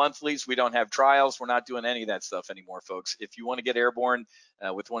don't have monthlies. We don't have trials. We're not doing any of that stuff anymore, folks. If you want to get airborne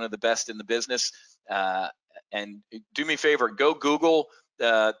with one of the best in the business, and do me a favor, go Google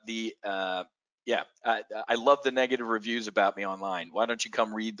yeah, I love the negative reviews about me online. Why don't you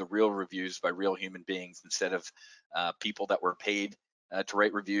come read the real reviews by real human beings instead of people that were paid to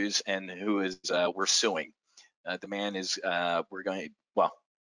write reviews and who is we're suing. The man is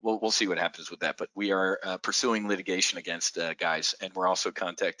we'll see what happens with that, but we are pursuing litigation against guys, and we're also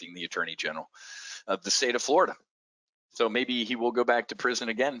contacting the Attorney General of the state of Florida. So maybe he will go back to prison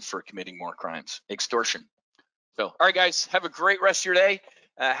again for committing more crimes, extortion. So, all right, guys, have a great rest of your day.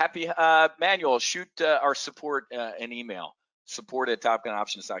 Happy Manuel, shoot our support an email,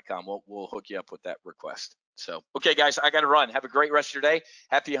 support@topgunoptions.com. We'll hook you up with that request. So, okay, guys, I got to run. Have a great rest of your day.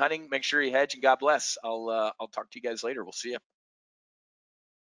 Happy hunting. Make sure you hedge, and God bless. I'll talk to you guys later. We'll see you.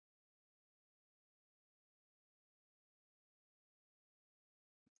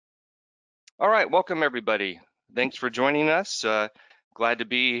 All right, welcome everybody. Thanks for joining us. Glad to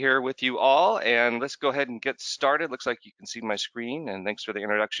be here with you all, and let's go ahead and get started. Looks like you can see my screen, and thanks for the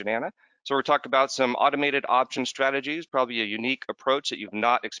introduction, Anna. So we're talking about some automated option strategies, probably a unique approach that you've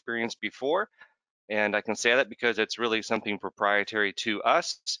not experienced before. And I can say that because it's really something proprietary to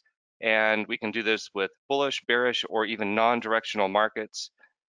us. And we can do this with bullish, bearish, or even non-directional markets.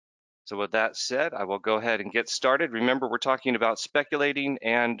 So with that said, I will go ahead and get started. Remember, we're talking about speculating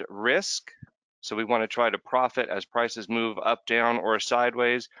and risk. So we want to try to profit as prices move up, down, or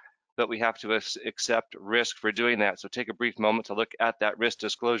sideways, but we have to accept risk for doing that. So take a brief moment to look at that risk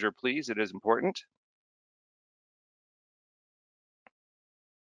disclosure, please. It is important.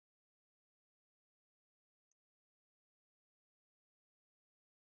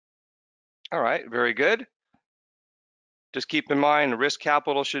 All right, very good. Just keep in mind, risk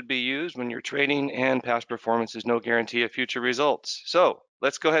capital should be used when you're trading, and past performance is no guarantee of future results. So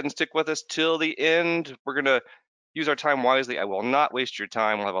let's go ahead and stick with us till the end. We're going to use our time wisely. I will not waste your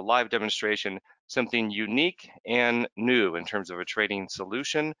time. We'll have a live demonstration, something unique and new in terms of a trading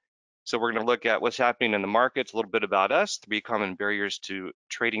solution. So we're going to look at what's happening in the markets, a little bit about us, 3 common barriers to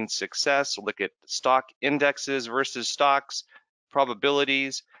trading success. We'll look at stock indexes versus stocks,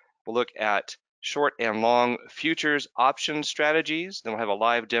 probabilities. We'll look at short and long futures option strategies. Then we'll have a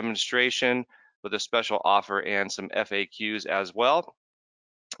live demonstration with a special offer and some FAQs as well.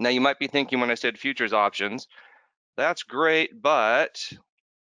 Now you might be thinking when I said futures options, that's great, but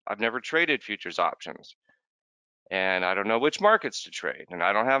I've never traded futures options and I don't know which markets to trade and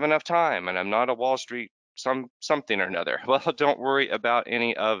I don't have enough time and I'm not a Wall Street something or another. Well, don't worry about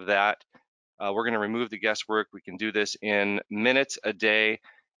any of that. We're going to remove the guesswork. We can do this in minutes a day,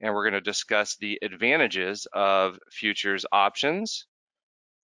 and we're going to discuss the advantages of futures options.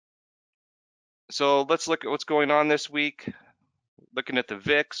 So let's look at what's going on this week. Looking at the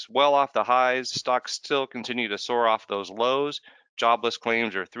VIX, well off the highs. Stocks still continue to soar off those lows. Jobless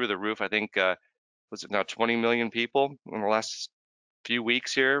claims are through the roof. I think, was it now 20 million people in the last few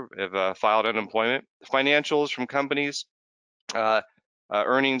weeks here have filed unemployment. Financials from companies,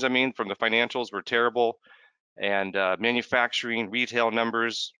 earnings, from the financials were terrible. And manufacturing, retail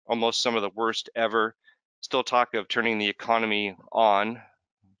numbers, almost some of the worst ever. Still talk of turning the economy on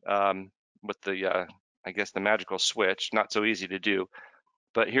with the, I guess, the magical switch. Not so easy to do.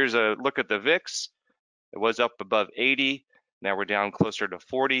 But here's a look at the VIX. It was up above 80. Now we're down closer to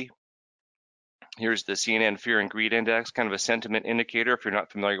 40. Here's the CNN Fear and Greed Index, kind of a sentiment indicator. If you're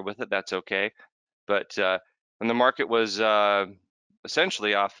not familiar with it, that's okay. But when the market was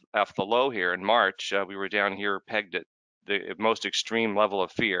essentially off the low here in March, we were down here pegged at the most extreme level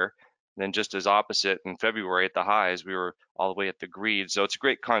of fear. And then just as opposite in February at the highs, we were all the way at the greed. So it's a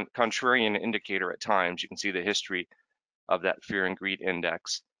great contrarian indicator at times. You can see the history of that fear and greed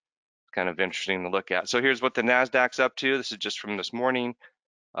index. Kind of interesting to look at. So here's what the NASDAQ's up to. This is just from this morning.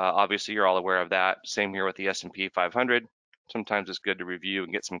 Obviously, you're all aware of that. Same here with the S&P 500. Sometimes it's good to review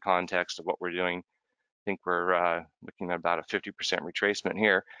and get some context of what we're doing. I think we're looking at about a 50% retracement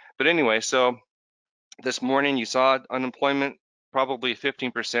here. But anyway, so this morning you saw unemployment probably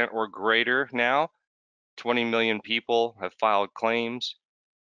 15% or greater now. 20 million people have filed claims.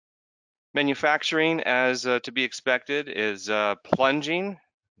 Manufacturing, as to be expected, is plunging.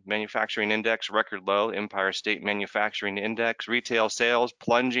 Manufacturing index record low. Empire State Manufacturing Index. Retail sales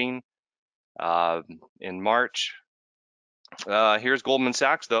plunging in March. Here's Goldman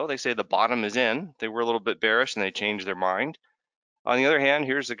Sachs, though. They say the bottom is in. They were a little bit bearish and they changed their mind. On the other hand,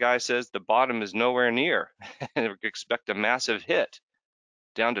 here's the guy says the bottom is nowhere near. Expect a massive hit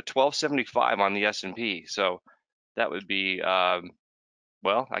down to 1275 on the S&P. So that would be,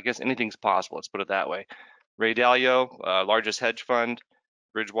 well, I guess anything's possible. Let's put it that way. Ray Dalio, largest hedge fund,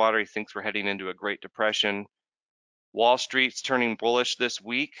 Bridgewater, he thinks we're heading into a Great Depression. Wall Street's turning bullish this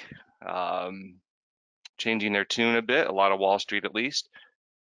week. Changing their tune a bit, a lot of Wall Street at least.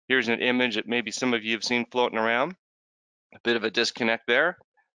 Here's an image that maybe some of you have seen floating around. A bit of a disconnect there.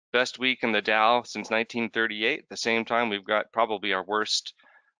 Best week in the Dow since 1938. At the same time, we've got probably our worst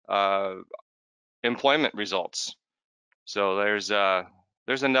employment results. So there's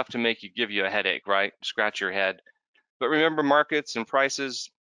enough to give you a headache, right? Scratch your head. But remember, markets and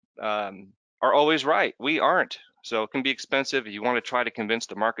prices are always right. We aren't. So it can be expensive if you want to try to convince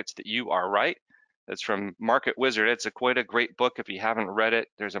the markets that you are right. That's from Market Wizard. It's quite a great book if you haven't read it.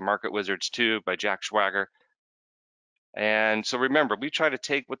 There's a Market Wizards 2 by Jack Schwager. And so remember, we try to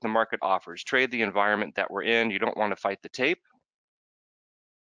take what the market offers, trade the environment that we're in. You don't want to fight the tape.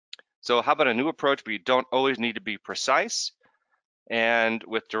 So how about a new approach where you don't always need to be precise? And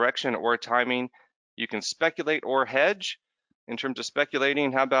with direction or timing, you can speculate or hedge. In terms of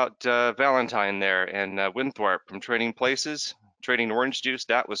speculating, how about Valentine there and Winthorpe from Trading Places, trading orange juice?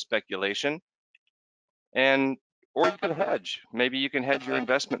 That was speculation. Or you can hedge. Maybe you can hedge your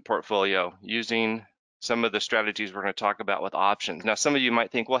investment portfolio using some of the strategies we're going to talk about with options. Now, some of you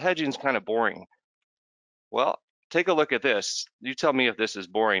might think, well, hedging is kind of boring. Well, take a look at this. You tell me if this is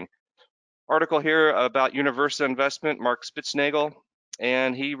boring. Article here about Universal Investment, Mark Spitznagel,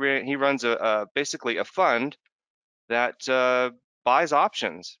 and he runs basically a fund that buys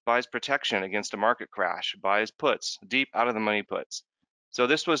options, buys protection against a market crash, buys puts, deep out of the money puts. So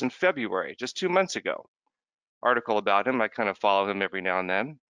this was in February, just 2 months ago. Article about him. I kind of follow him every now and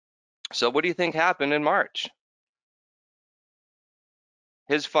then. So what do you think happened in March?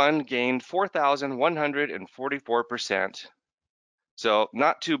 His fund gained 4,144%. So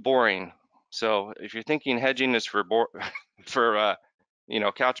not too boring. So if you're thinking hedging is for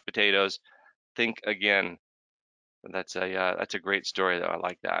couch potatoes, think again. That's a great story though. I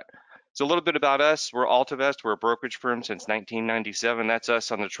like that. So a little bit about us. We're AltaVest. We're a brokerage firm since 1997. That's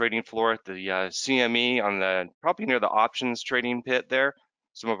us on the trading floor at the CME on the probably near the options trading pit there.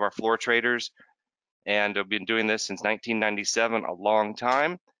 Some of our floor traders, and I've been doing this since 1997, a long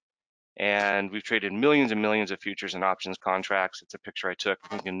time. And we've traded millions and millions of futures and options contracts. It's a picture I took, I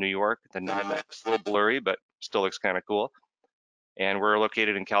think, in New York. The NYMEX, a little blurry, but still looks kind of cool. And we're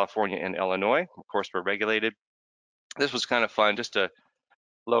located in California and Illinois. Of course, we're regulated. This was kind of fun, just a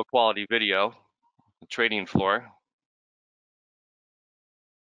low quality video, the trading floor.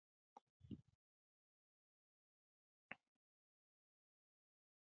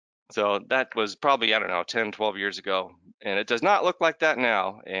 So that was probably, I don't know, 10, 12 years ago. And it does not look like that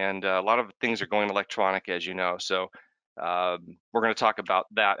now. And a lot of things are going electronic, as you know. So we're going to talk about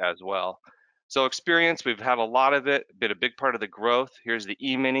that as well. So experience, we've had a lot of it, been a big part of the growth. Here's the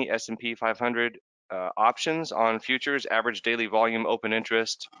E-mini S&P 500 options on futures, average daily volume, open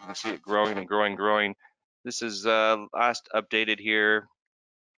interest. You can see it growing and growing, growing. This is last updated here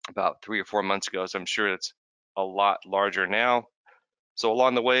about 3 or 4 months ago. So I'm sure it's a lot larger now. So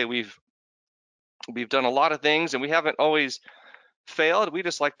along the way, we've done a lot of things, and we haven't always failed. We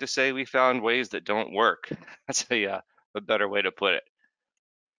just like to say we found ways that don't work. That's a better way to put it.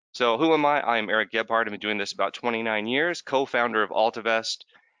 So who am I? I'm Erik Gebhard. I've been doing this about 29 years, co-founder of AltaVest,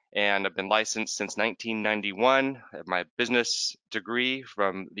 and I've been licensed since 1991. I have my business degree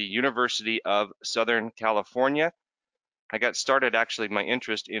from the University of Southern California. I got started actually my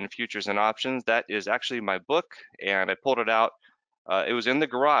interest in futures and options. That is actually my book, and I pulled it out. It was in the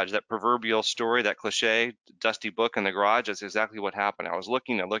garage, that proverbial story, that cliche, dusty book in the garage. That's exactly what happened. I was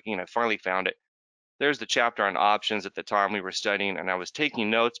looking and looking, and I finally found it. There's the chapter on options at the time we were studying, and I was taking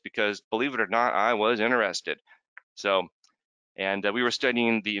notes because, believe it or not, I was interested. So, and we were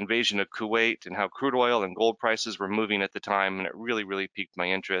studying the invasion of Kuwait and how crude oil and gold prices were moving at the time, and it really, really piqued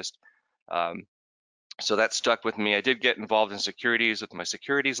my interest. So that stuck with me. I did get involved in securities with my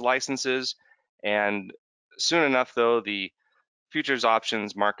securities licenses, and soon enough, though, the futures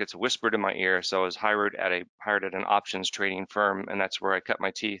options markets whispered in my ear, so I was hired at an options trading firm, and that's where I cut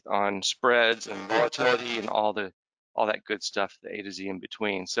my teeth on spreads and volatility and all that good stuff, the A to Z in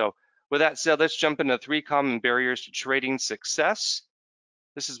between. So with that said, let's jump into 3 common barriers to trading success.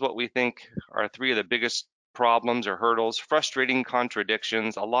 This is what we think are 3 of the biggest problems or hurdles: frustrating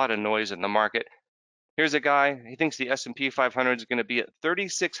contradictions, a lot of noise in the market. Here's a guy, he thinks the S&P 500 is going to be at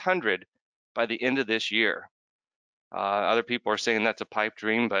 3,600 by the end of this year. Other people are saying that's a pipe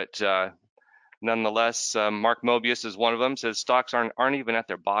dream, but nonetheless, Mark Mobius is one of them, says stocks aren't even at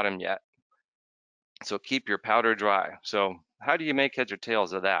their bottom yet. So keep your powder dry. So how do you make heads or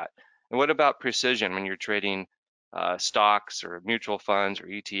tails of that? And what about precision when you're trading stocks or mutual funds or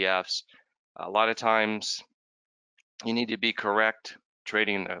ETFs? A lot of times you need to be correct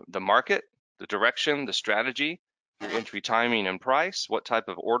trading the market, the direction, the strategy, your entry timing and price, what type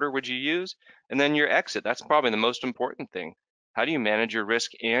of order would you use, and then your exit. That's probably the most important thing. How do you manage your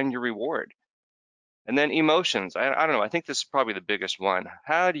risk and your reward? And then emotions. I don't know. I think this is probably the biggest one.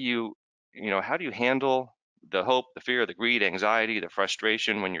 How do you handle the hope, the fear, the greed, anxiety, the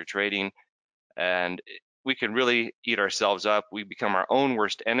frustration when you're trading? And we can really eat ourselves up. We become our own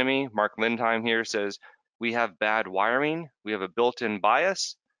worst enemy. Mark Lindheim here says we have bad wiring. We have a built-in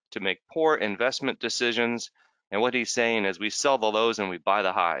bias to make poor investment decisions. And what he's saying is we sell the lows and we buy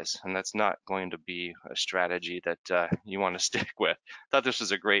the highs. And that's not going to be a strategy that you want to stick with. I thought this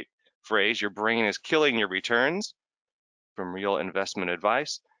was a great phrase. Your brain is killing your returns, from Real Investment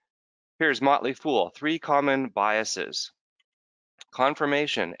Advice. Here's Motley Fool, 3 common biases: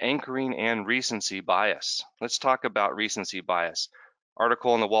 confirmation, anchoring, and recency bias. Let's talk about recency bias.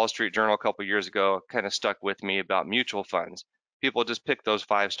 Article in the Wall Street Journal a couple years ago kind of stuck with me about mutual funds. People just pick those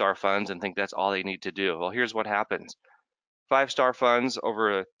 5-star funds and think that's all they need to do. Well, here's what happens. 5-star funds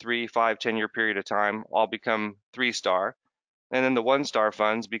over a 3, 5, 10-year period of time all become 3-star, and then the 1-star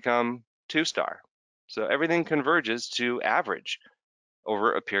funds become 2-star. So everything converges to average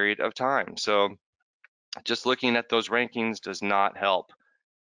over a period of time. So just looking at those rankings does not help.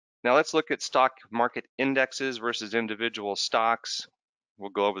 Now let's look at stock market indexes versus individual stocks.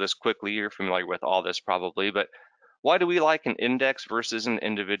 We'll go over this quickly. You're familiar with all this probably, but Why do we like an index versus an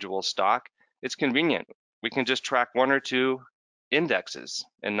individual stock? It's convenient. We can just track one or two indexes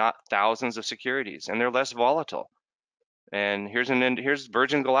and not thousands of securities, and they're less volatile. And here's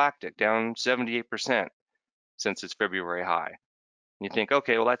Virgin Galactic down 78% since its February high. You think,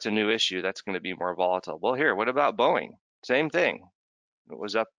 okay, well, that's a new issue. That's going to be more volatile. Well, here, what about Boeing? Same thing. It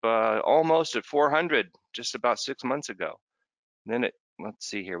was up almost at 400 just about 6 months ago. Then let's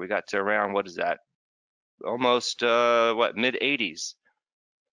see here, we got to around, what is that? Almost, mid 80s.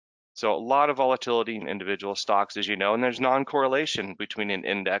 So a lot of volatility in individual stocks, as you know, and there's non-correlation between an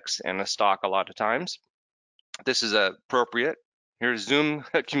index and a stock a lot of times. This is appropriate. Here's Zoom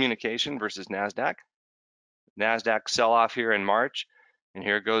communication versus NASDAQ. NASDAQ sell-off here in March, and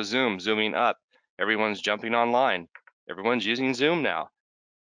here goes Zoom, zooming up. Everyone's jumping online. Everyone's using Zoom now.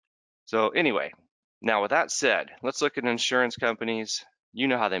 So anyway, now with that said, let's look at insurance companies. You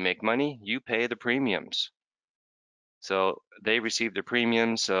know how they make money. You pay the premiums. So they receive the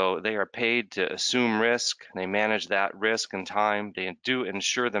premiums, so they are paid to assume risk. They manage that risk and time. They do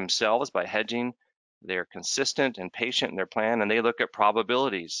insure themselves by hedging. They are consistent and patient in their plan, and they look at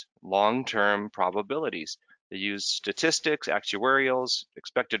probabilities, long-term probabilities. They use statistics, actuarials,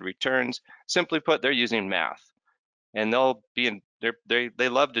 expected returns. Simply put, they're using math, and they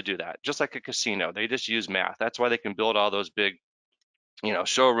love to do that, just like a casino. They just use math. That's why they can build all those big,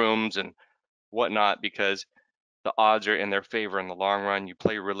 showrooms and whatnot, because the odds are in their favor in the long run. You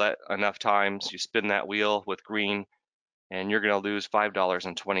play roulette enough times, you spin that wheel with green, and you're going to lose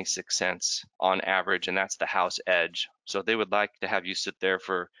 $5.26 on average, and that's the house edge. So they would like to have you sit there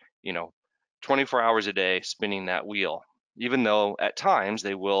for, 24 hours a day spinning that wheel, even though at times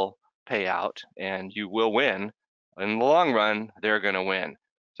they will pay out and you will win. In the long run, they're going to win.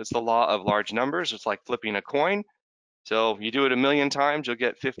 So it's the law of large numbers. It's like flipping a coin. So you do it a million times, you'll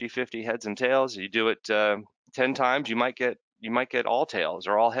get 50-50 heads and tails. You do it 10 times, you might get all tails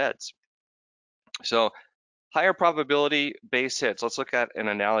or all heads. So higher probability base hits. Let's look at an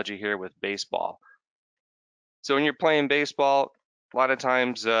analogy here with baseball. So when you're playing baseball, a lot of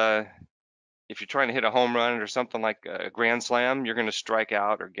times if you're trying to hit a home run or something like a grand slam, you're going to strike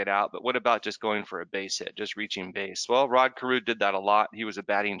out or get out. But what about just going for a base hit, just reaching base? Well, Rod Carew did that a lot. He was a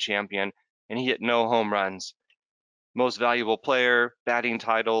batting champion, and he hit no home runs. Most valuable player, batting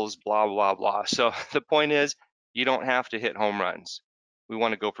titles, blah, blah, blah. So the point is, you don't have to hit home runs. We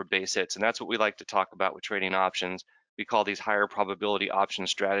want to go for base hits, and that's what we like to talk about with trading options. We call these higher probability option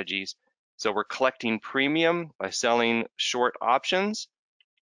strategies. So we're collecting premium by selling short options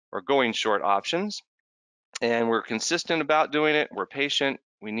or going short options, and we're consistent about doing it. We're patient.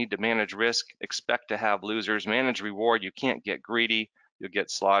 We need to manage risk, expect to have losers, manage reward. You can't get greedy. You'll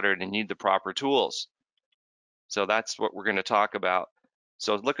get slaughtered, and need the proper tools. So that's what we're going to talk about.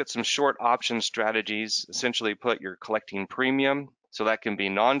 So look at some short option strategies. Essentially put, you're collecting premium. So that can be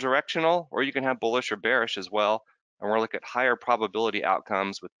non-directional, or you can have bullish or bearish as well. And we'll look at higher probability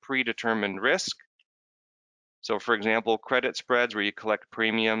outcomes with predetermined risk. So for example, credit spreads where you collect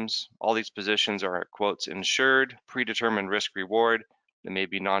premiums. All these positions are quotes insured, predetermined risk reward. They may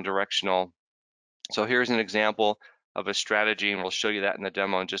be non-directional. So here's an example of a strategy, and we'll show you that in the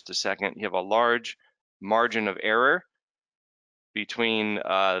demo in just a second. You have a large margin of error between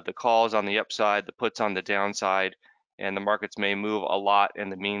the calls on the upside, the puts on the downside, and the markets may move a lot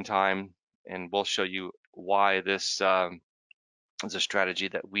in the meantime, and we'll show you why this is a strategy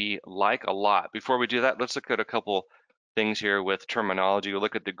that we like a lot. Before we do that, let's look at a couple things here with terminology. We'll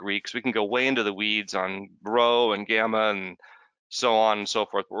look at the Greeks. We can go way into the weeds on rho and gamma and so on and so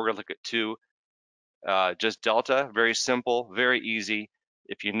forth, but we're going to look at two. Just delta, very simple, very easy.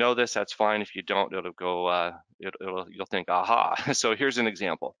 If you know this, that's fine. If you don't, it'll go. You'll think, aha. So here's an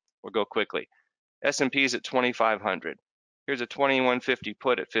example. We'll go quickly. S&P is at 2,500. Here's a 2150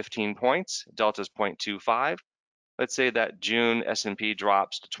 put at 15 points. Delta's 0.25. Let's say that June S&P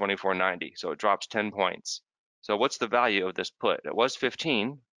drops to 2490. So it drops 10 points. So what's the value of this put? It was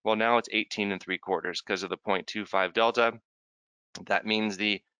 15. Well, now it's 18 3/4 because of the 0.25 delta. That means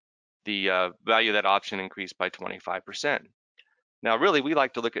the value of that option increased by 25%. Now, really, we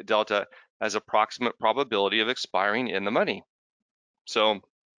like to look at delta as approximate probability of expiring in the money. So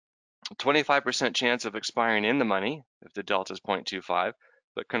 25% chance of expiring in the money if the delta is 0.25,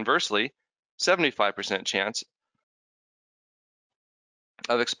 but conversely, 75% chance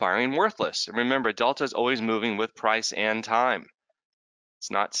of expiring worthless. And remember, delta is always moving with price and time.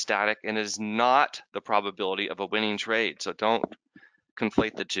 It's not static, and it is not the probability of a winning trade. So don't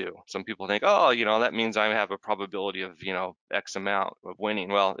conflate the two. Some people think, oh, that means I have a probability of, X amount of winning.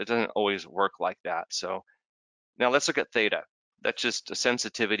 Well, it doesn't always work like that. So now let's look at theta. That's just a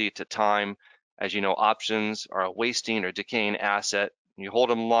sensitivity to time As you know, options are a wasting or decaying asset. You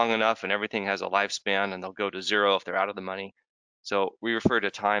hold them long enough and everything has a lifespan, and they'll go to zero if they're out of the money. So we refer to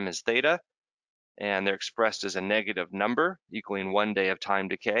time as theta, and they're expressed as a negative number equaling 1 day of time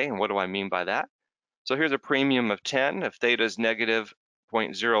decay. And what do I mean by that? So here's a premium of 10. If theta is negative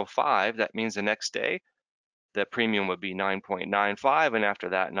 0.05, that means the next day the premium would be 9.95, and after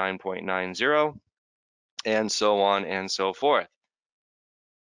that 9.90, and so on and so forth.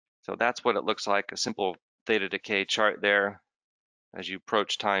 So that's what it looks like, a simple theta decay chart there. As you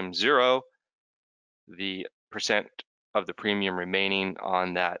approach time zero, the percent of the premium remaining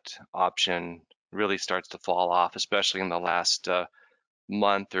on that option really starts to fall off, especially in the last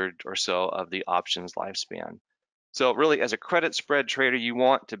month or so of the option's lifespan. So really, as a credit spread trader, you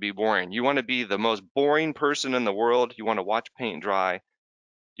want to be boring. You want to be the most boring person in the world. You want to watch paint dry.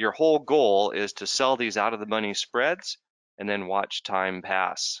 Your whole goal is to sell these out of the money spreads and then watch time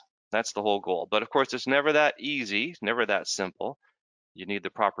pass. That's the whole goal. But of course, it's never that easy. It's never that simple. You need the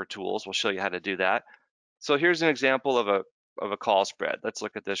proper tools. We'll show you how to do that. So here's an example of a call spread. Let's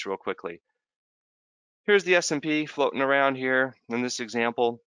look at this real quickly. Here's the S&P floating around here in this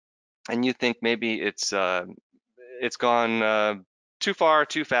example, and you think maybe it's gone too far,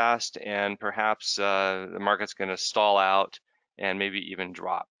 too fast, and perhaps the market's going to stall out and maybe even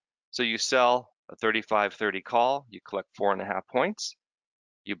drop. So you sell a 35.30 call, you collect 4.5 points.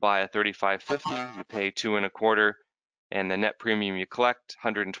 You buy a 35.50, you pay 2.25, and the net premium you collect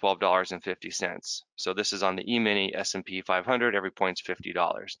 $112.50. So this is on the E-mini S&P 500. Every point's $50,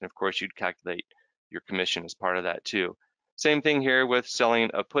 and of course you'd calculate your commission as part of that too. Same thing here with selling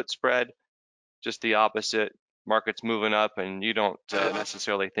a put spread, just the opposite. Market's moving up, and you don't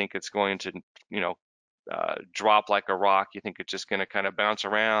necessarily think it's going to, drop like a rock. You think it's just going to kind of bounce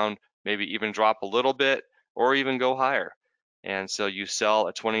around, maybe even drop a little bit, or even go higher. And so you sell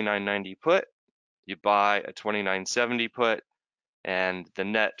a 29.90 put, you buy a 29.70 put, and the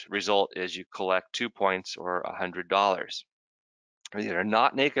net result is you collect 2 points or $100. These are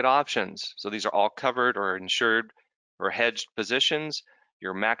not naked options, so these are all covered or insured or hedged positions.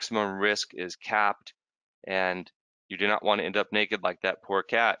 Your maximum risk is capped, and you do not want to end up naked like that poor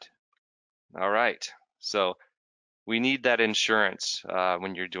cat. All right, so we need that insurance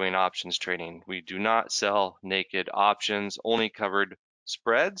when you're doing options trading. We do not sell naked options, only covered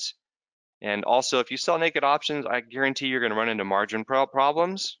spreads. And also, if you sell naked options, I guarantee you're going to run into margin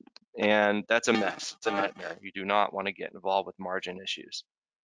problems, and that's a mess. It's a nightmare. You do not want to get involved with margin issues.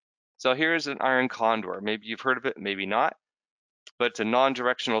 So here's an iron condor. Maybe you've heard of it, maybe not, but it's a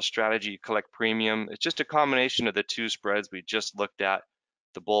non-directional strategy. You collect premium. It's just a combination of the two spreads we just looked at,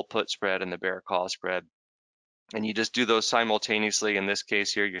 the bull put spread and the bear call spread. And you just do those simultaneously. In this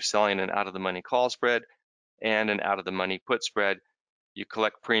case here, you're selling an out of the money call spread and an out of the money put spread. You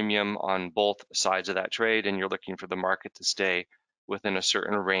collect premium on both sides of that trade, and you're looking for the market to stay within a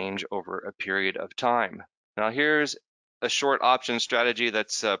certain range over a period of time. Now here's a short option strategy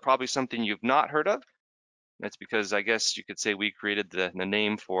that's probably something you've not heard of. That's because I guess you could say we created the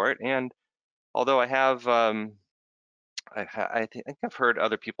name for it. And although I have, I think I've heard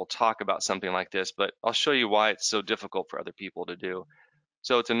other people talk about something like this, but I'll show you why it's so difficult for other people to do.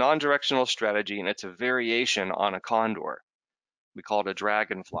 So it's a non-directional strategy, and it's a variation on a condor. We call it a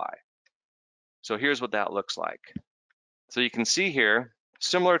dragonfly. So here's what that looks like. So you can see here,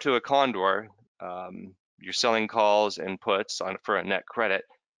 similar to a condor, you're selling calls and puts for a net credit.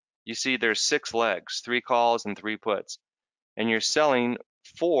 You see there's 6 legs, 3 calls and 3 puts. And you're selling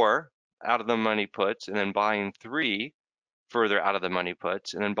 4 out of the money puts and then buying 3 further out of the money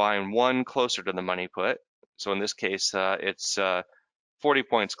puts and then buying 1 closer to the money put. So in this case, it's 40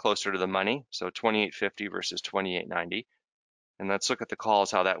 points closer to the money, so 28.50 versus 28.90. And let's look at the calls,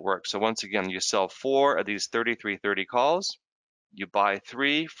 how that works. So once again, you sell 4 of these 33.30 calls, you buy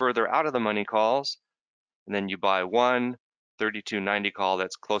 3 further out of the money calls, and then you buy 1 32.90 call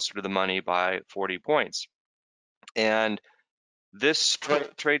that's closer to the money by 40 points. And this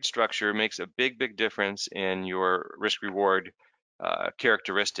trade structure makes a big difference in your risk reward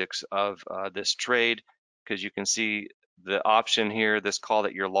characteristics of this trade, because you can see the option here, this call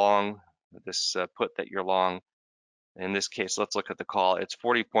that you're long, this put that you're long. In this case, let's look at the call. It's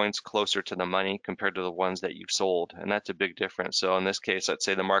 40 points closer to the money compared to the ones that you've sold, and that's a big difference. So in this case, let's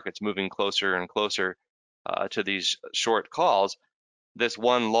say the market's moving closer and closer to these short calls. This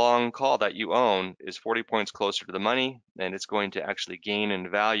one long call that you own is 40 points closer to the money, and it's going to actually gain in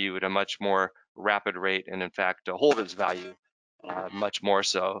value at a much more rapid rate, and in fact hold its value much more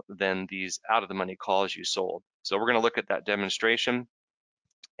so than these out of the money calls you sold. So we're going to look at that demonstration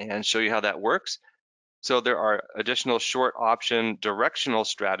and show you how that works. So there are additional short option directional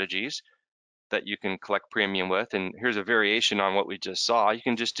strategies that you can collect premium with. And here's a variation on what we just saw. You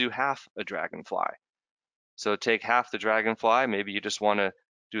can just do half a dragonfly. So take half the dragonfly. Maybe you just want to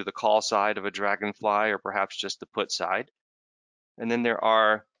do the call side of a dragonfly, or perhaps just the put side. And then there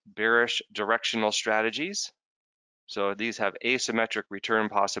are bearish directional strategies. So these have asymmetric return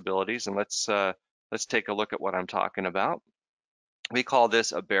possibilities. And let's take a look at what I'm talking about. We call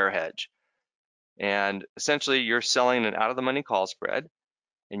this a bear hedge. And essentially you're selling an out-of-the-money call spread,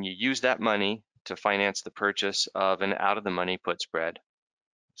 and you use that money to finance the purchase of an out-of-the-money put spread.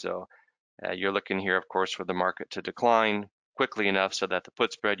 So you're looking here, of course, for the market to decline quickly enough so that the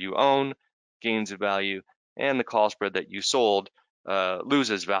put spread you own gains in value, and the call spread that you sold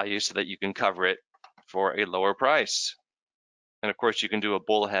loses value so that you can cover it for a lower price. And of course, you can do a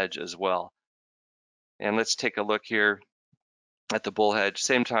bull hedge as well. And let's take a look here at the bull hedge.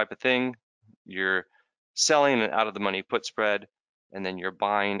 Same type of thing. You're selling an out-of-the-money put spread, and then you're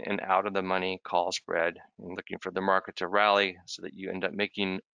buying an out-of-the-money call spread and looking for the market to rally so that you end up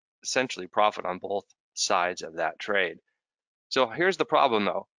making essentially profit on both sides of that trade. So here's the problem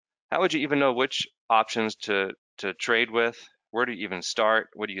though. How would you even know which options to trade with? Where do you even start?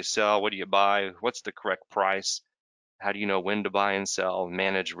 What do you sell? What do you buy? What's the correct price? How do you know when to buy and sell,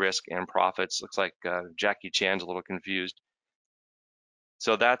 manage risk and profits? Looks like Jackie Chan's a little confused.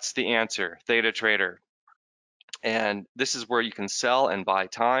 So that's the answer, Theta Trader. And this is where you can sell and buy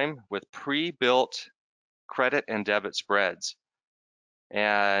time with pre-built credit and debit spreads.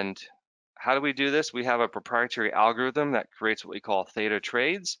 And how do we do this? We have a proprietary algorithm that creates what we call theta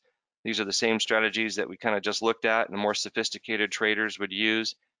trades. These are the same strategies that we kind of just looked at and more sophisticated traders would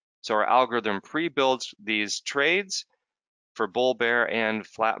use. So our algorithm pre-builds these trades for bull, bear, and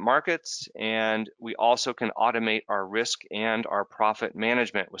flat markets. And we also can automate our risk and our profit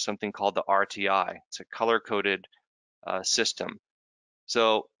management with something called the RTI. It's a color-coded system.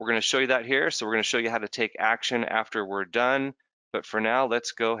 So we're going to show you that here. So we're going to show you how to take action after we're done. But for now,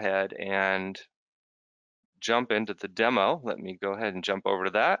 let's go ahead and jump into the demo. Let me go ahead and jump over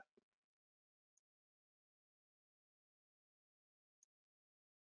to that.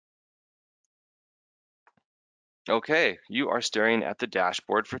 Okay, you are staring at the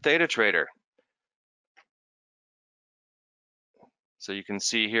dashboard for Theta Trader. So you can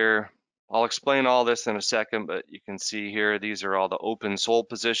see here, I'll explain all this in a second, but you can see here, these are all the open sold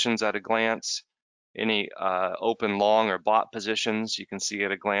positions at a glance. Any open long or bought positions, you can see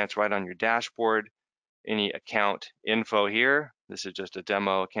at a glance right on your dashboard. Any account info here. This is just a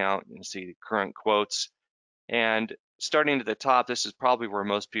demo account. You can see the current quotes. And starting at the top, this is probably where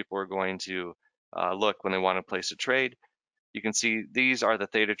most people are going to look when they want to place a trade. You can see these are the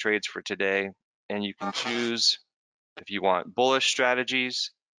theta trades for today, and you can choose if you want bullish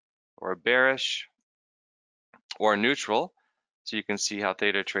strategies or bearish or neutral. So you can see how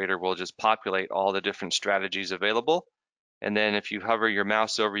Theta Trader will just populate all the different strategies available. And then if you hover your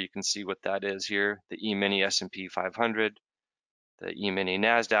mouse over, you can see what that is here, the E-mini S&P 500, the E-mini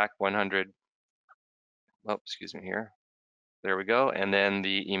NASDAQ 100. Oh, excuse me here. There we go. And then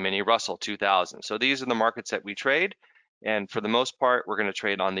the E-mini Russell 2000. So these are the markets that we trade. And for the most part, we're going to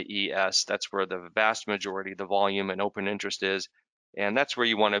trade on the ES. That's where the vast majority of the volume and open interest is. And that's where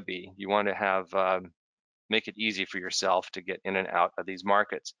you want to be. You want to have make it easy for yourself to get in and out of these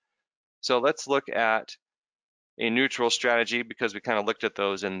markets. So let's look at a neutral strategy because we kind of looked at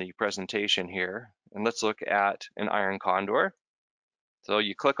those in the presentation here. And let's look at an iron condor. So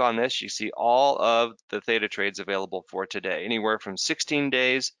you click on this, you see all of the theta trades available for today, anywhere from 16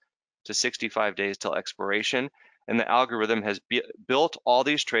 days to 65 days till expiration. And the algorithm has built all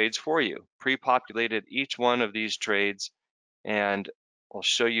these trades for you, pre-populated each one of these trades. And I'll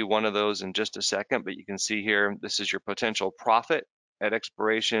show you one of those in just a second, but you can see here, this is your potential profit at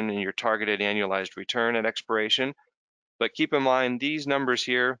expiration and your targeted annualized return at expiration. But keep in mind, these numbers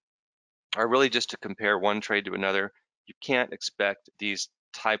here are really just to compare one trade to another. You can't expect these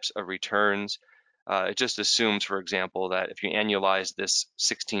types of returns. It just assumes, for example, that if you annualize this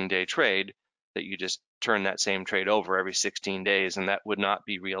 16-day trade, that you just turn that same trade over every 16 days, and that would not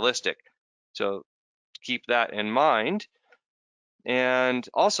be realistic. So keep that in mind. And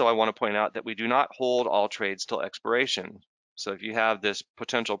also, I want to point out that we do not hold all trades till expiration. So if you have this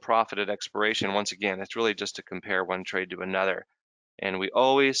potential profit at expiration, once again, it's really just to compare one trade to another. And we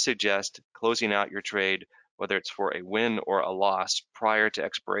always suggest closing out your trade, whether it's for a win or a loss, prior to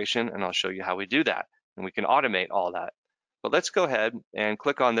expiration. And I'll show you how we do that. And we can automate all that. But let's go ahead and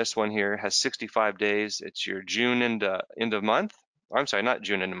click on this one here. It has 65 days. It's your June end of month. I'm sorry, not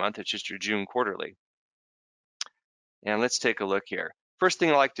June end of month. It's just your June quarterly. And let's take a look here. First thing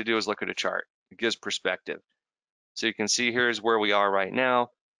I like to do is look at a chart. It gives perspective. So you can see here's where we are right now.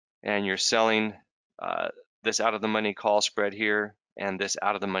 and you're selling this out of the money call spread here and this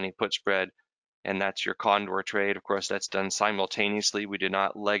out of the money put spread, and that's your condor trade. Of course, that's done simultaneously. We do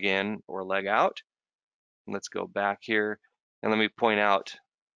not leg in or leg out. Let's go back here and let me point out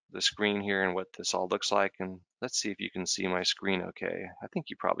the screen here and what this all looks like, and let's see if you can see my screen okay. I think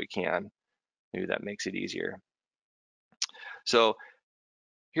you probably can. Maybe that makes it easier. So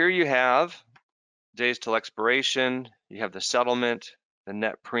here you have days till expiration, you have the settlement, the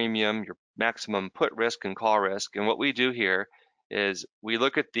net premium, your maximum put risk and call risk. And what we do here is we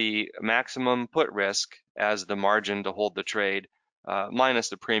look at the maximum put risk as the margin to hold the trade, minus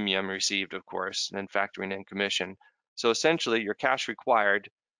the premium received, of course, and then factoring in commission. So essentially, your cash required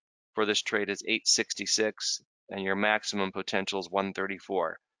for this trade is 866, and your maximum potential is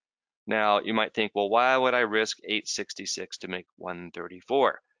 134. Now, you might think, well, why would I risk 866 to make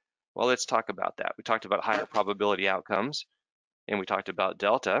 134? Well, let's talk about that. We talked about higher probability outcomes, and we talked about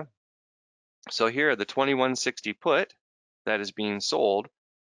delta. So here, the 2160 put that is being sold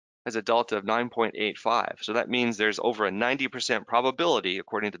has a delta of 9.85. So that means there's over a 90% probability,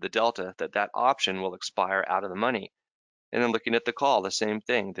 according to the delta, that that option will expire out of the money. And then looking at the call, the same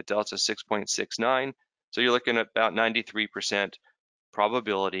thing. The delta is 6.69. So you're looking at about 93%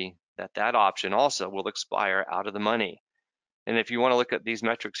 probability that that option also will expire out of the money. And if you want to look at these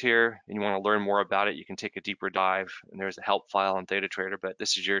metrics here and you want to learn more about it, you can take a deeper dive, and there's a help file on ThetaTrader. But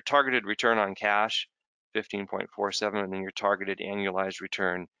this is your targeted return on cash, 15.47, and then your targeted annualized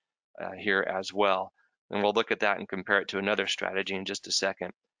return here as well. And we'll look at that and compare it to another strategy in just a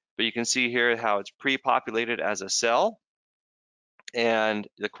second. But you can see here how it's pre-populated as a cell, and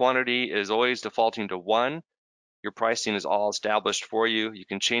the quantity is always defaulting to 1. Your pricing is all established for you. You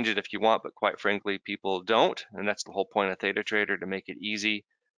can change it if you want, but quite frankly, people don't. And that's the whole point of ThetaTrader, to make it easy.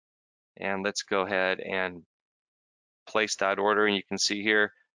 And let's go ahead and place that order. And you can see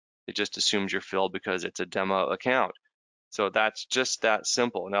here, it just assumes you're filled because it's a demo account. So that's just that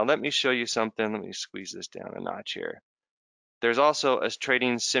simple. Now let me show you something. Let me squeeze this down a notch here. There's also a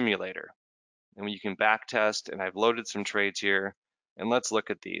trading simulator, and you can back test, and I've loaded some trades here. And let's look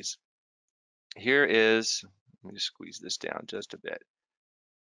at these. Here is, let me squeeze this down just a bit.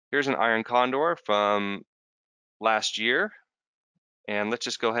 Here's an iron condor from last year. And let's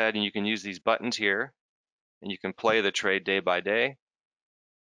just go ahead, and you can use these buttons here, and you can play the trade day by day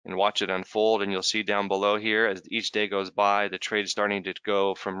and watch it unfold. And you'll see down below here, as each day goes by, the trade is starting to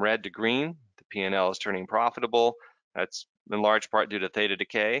go from red to green. The P&L is turning profitable. That's in large part due to theta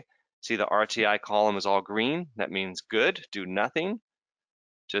decay. See, the RTI column is all green. That means good, do nothing.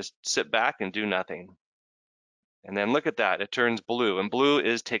 Just sit back and do nothing. And then look at that, it turns blue, and blue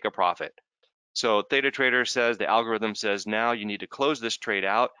is take a profit. So ThetaTrader says, the algorithm says, now you need to close this trade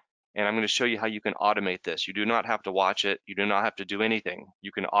out, and I'm going to show you how you can automate this. You do not have to watch it. You do not have to do anything.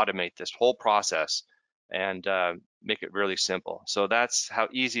 You can automate this whole process and make it really simple. So that's how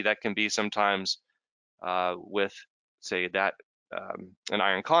easy that can be sometimes with, say, that an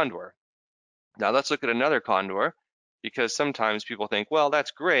iron condor. Now let's look at another condor, because sometimes people think, well, that's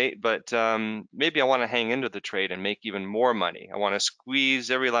great, but maybe I want to hang into the trade and make even more money. I want to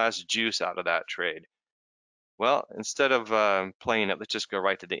squeeze every last juice out of that trade. Well, instead of playing it, let's just go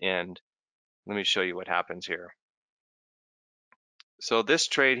right to the end. Let me show you what happens here. So this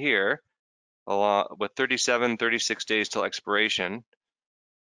trade here, along with 36 days till expiration,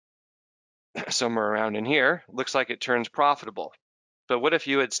 somewhere around in here, looks like it turns profitable. But what if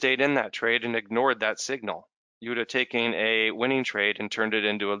you had stayed in that trade and ignored that signal? You would have taken a winning trade and turned it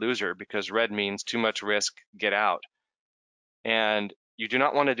into a loser, because red means too much risk, get out. And you do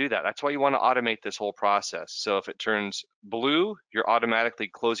not want to do that. That's why you want to automate this whole process. So if it turns blue, you're automatically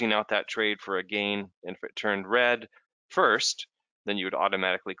closing out that trade for a gain. And if it turned red first, then you would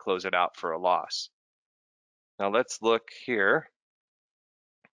automatically close it out for a loss. Now let's look here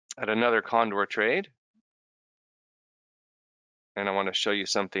at another condor trade. And I want to show you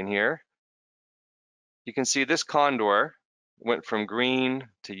something here. You can see this condor went from green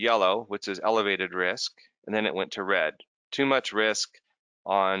to yellow, which is elevated risk, and then it went to red. Too much risk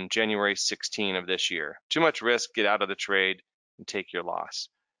on January 16 of this year. Too much risk, get out of the trade and take your loss.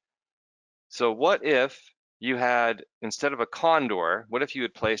 So what if you had, instead of a condor, what if you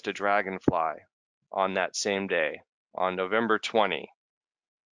had placed a dragonfly on that same day, on November 20?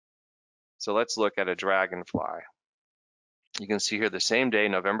 So let's look at a dragonfly. You can see here the same day,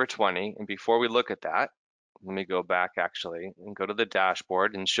 November 20, and before we look at that, let me go back actually and go to the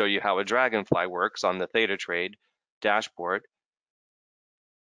dashboard and show you how a dragonfly works on the ThetaTrade dashboard.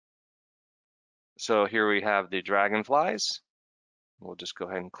 So here we have the dragonflies. We'll just go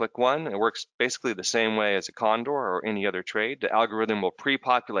ahead and click one. It works basically the same way as a condor or any other trade. The algorithm will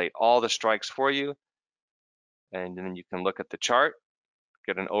pre-populate all the strikes for you, and then you can look at the chart,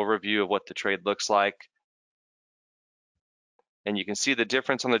 get an overview of what the trade looks like, and you can see the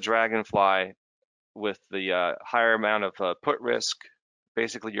difference on the Dragonfly with the higher amount of put risk.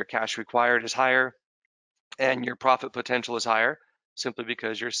 Basically, your cash required is higher and your profit potential is higher simply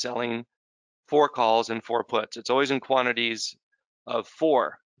because you're selling 4 calls and 4 puts. It's always in quantities of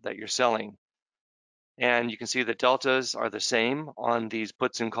 4 that you're selling. And you can see the deltas are the same on these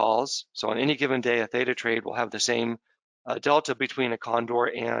puts and calls. So on any given day, a theta trade will have the same delta between a condor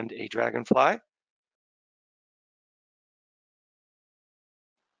and a dragonfly.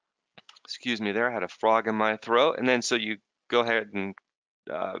 Excuse me there, I had a frog in my throat. And then so you go ahead and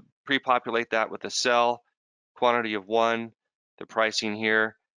pre-populate that with a sell, quantity of 1, the pricing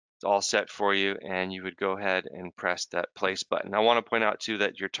here, it's all set for you, and you would go ahead and press that place button. I want to point out too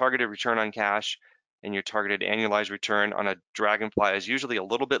that your targeted return on cash and your targeted annualized return on a dragonfly is usually a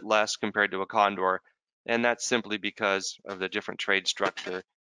little bit less compared to a condor, and that's simply because of the different trade structure.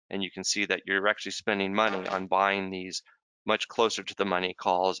 And you can see that you're actually spending money on buying these much closer to the money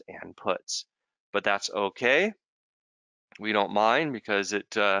calls and puts, but that's okay. We don't mind because it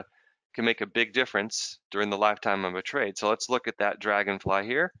can make a big difference during the lifetime of a trade. So let's look at that dragonfly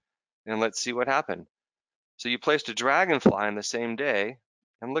here and let's see what happened. So you placed a dragonfly on the same day,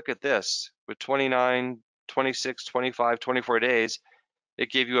 and look at this. With 29, 26, 25, 24 days, it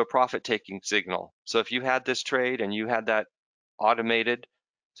gave you a profit taking signal. So if you had this trade and you had that automated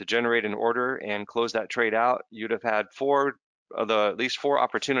to generate an order and close that trade out, you'd have had at least four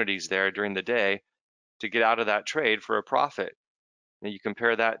opportunities there during the day to get out of that trade for a profit. Now you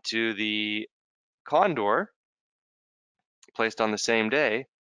compare that to the condor placed on the same day,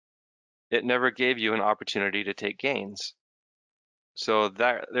 it never gave you an opportunity to take gains. So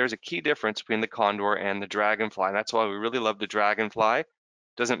there's a key difference between the condor and the dragonfly. And that's why we really love the dragonfly.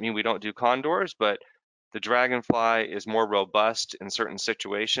 Doesn't mean we don't do condors, but the dragonfly is more robust in certain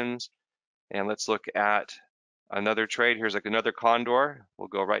situations. And let's look at another trade. Here's like another condor. We'll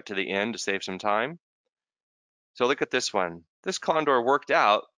go right to the end to save some time. So look at this one. This condor worked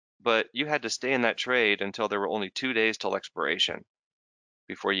out, but you had to stay in that trade until there were only 2 days till expiration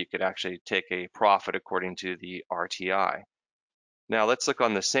before you could actually take a profit according to the RTI. Now let's look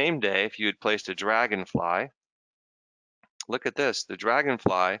on the same day. If you had placed a dragonfly, look at this. The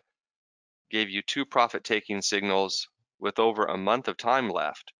dragonfly gave you 2 profit taking signals with over a month of time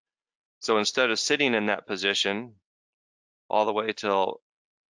left. So instead of sitting in that position all the way till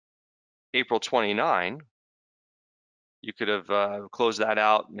April 29, you could have closed that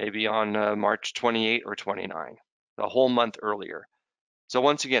out maybe on March 28 or 29, a whole month earlier. So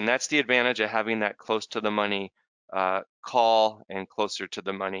once again, that's the advantage of having that close to the money call and closer to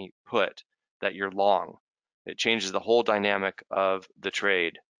the money put that you're long. It changes the whole dynamic of the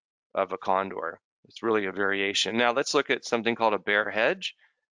trade of a condor. It's really a variation. Now let's look at something called a bear hedge.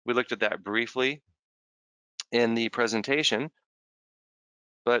 We looked at that briefly in the presentation,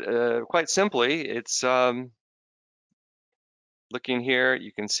 but quite simply, it's looking here,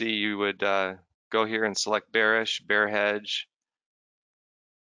 you can see you would go here and select bearish, bear hedge,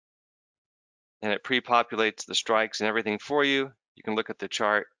 and it pre-populates the strikes and everything for you. You can look at the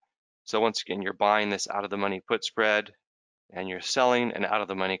chart. So once again, you're buying this out of the money put spread, and you're selling an out of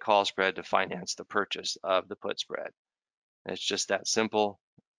the money call spread to finance the purchase of the put spread. And it's just that simple.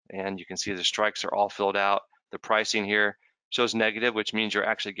 And you can see the strikes are all filled out. The pricing here shows negative, which means you're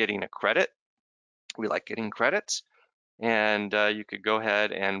actually getting a credit. We like getting credits. And you could go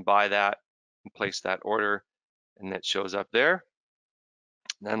ahead and buy that and place that order, and it shows up there.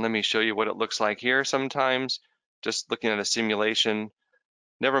 Then let me show you what it looks like here sometimes. Just looking at a simulation,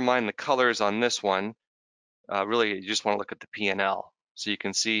 never mind the colors on this one. Really, you just want to look at the P&L. So you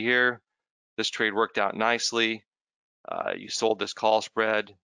can see here, this trade worked out nicely. You sold this call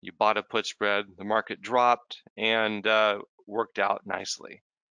spread, you bought a put spread, the market dropped and worked out nicely.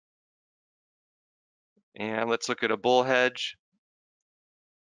 And let's look at a bull hedge.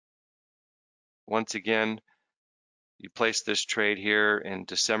 Once again, you place this trade here in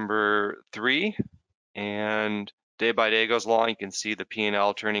December 3, and day by day goes along. You can see the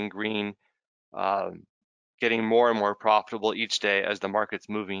P&L turning green, getting more and more profitable each day as the market's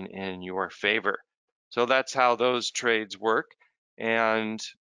moving in your favor. So that's how those trades work. And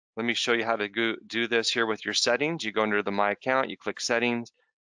let me show you how to do this here with your settings. You go under the My Account, you click Settings,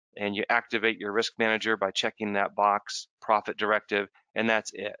 and you activate your risk manager by checking that box, Profit Directive, and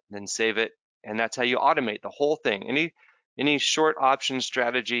that's it. Then save it, and that's how you automate the whole thing. Any short option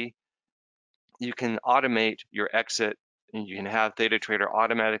strategy, you can automate your exit and you can have ThetaTrader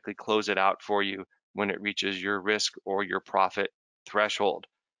automatically close it out for you when it reaches your risk or your profit threshold.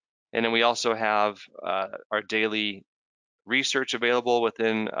 And then we also have our daily research available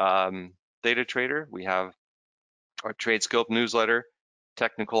within ThetaTrader. We have our TradeScope newsletter,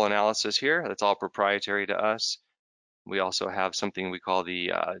 technical analysis here. That's all proprietary to us. We also have something we call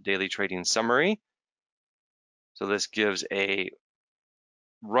the daily trading summary. So this gives a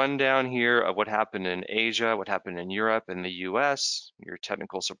rundown here of what happened in Asia, what happened in Europe and the US, your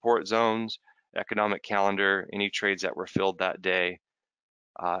technical support zones, economic calendar, any trades that were filled that day,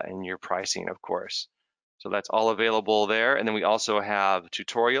 and your pricing, of course. So that's all available there. And then we also have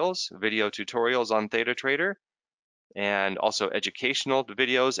tutorials, video tutorials on ThetaTrader, and also educational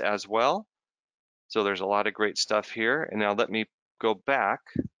videos as well. So there's a lot of great stuff here. And now let me go back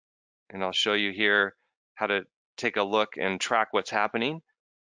and I'll show you here how to take a look and track what's happening.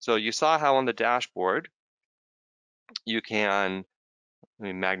 So you saw how on the dashboard, you can, let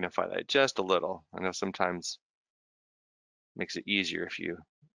me magnify that just a little. I know sometimes it makes it easier if you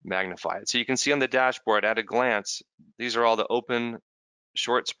magnify it. So you can see on the dashboard at a glance, these are all the open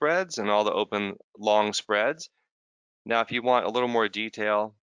short spreads and all the open long spreads. Now, if you want a little more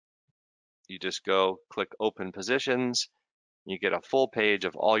detail, you just go click open positions. You get a full page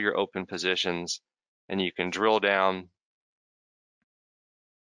of all your open positions, and you can drill down.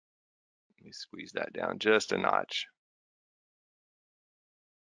 Let me squeeze that down just a notch.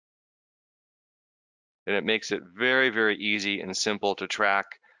 And it makes it very, very easy and simple to track.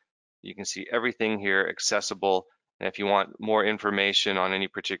 You can see everything here accessible. And if you want more information on any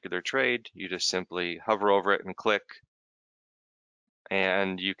particular trade, you just simply hover over it and click,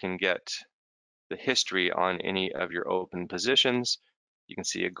 and you can get the history on any of your open positions. You can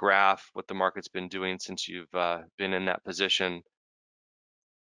see a graph, what the market's been doing since you've been in that position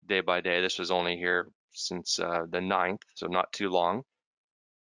day by day. This was only here since the 9th, so not too long.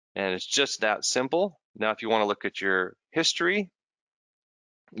 And it's just that simple. Now, if you want to look at your history,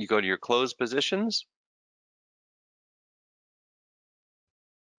 you go to your closed positions,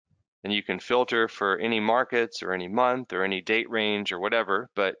 and you can filter for any markets or any month or any date range or whatever.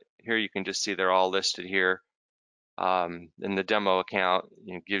 But here you can just see they're all listed here. In the demo account,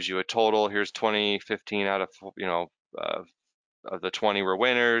 it gives you a total. Here's 20, 15 out of, of the 20 were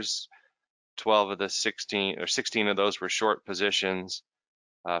winners, 12 of the 16, or 16 of those were short positions,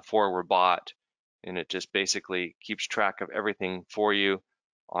 4 were bought, and it just basically keeps track of everything for you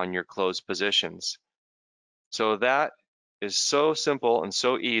on your closed positions. So that is so simple and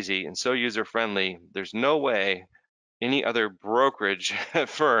so easy and so user-friendly. There's no way any other brokerage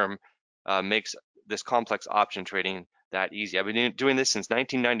firm makes this complex option trading that easy. I've been doing this since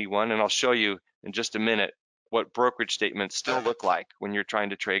 1991, and I'll show you in just a minute what brokerage statements still look like when you're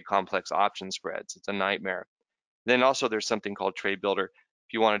trying to trade complex option spreads. It's a nightmare. Then also there's something called Trade Builder.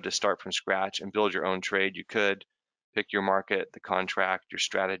 If you wanted to start from scratch and build your own trade, you could pick your market, the contract, your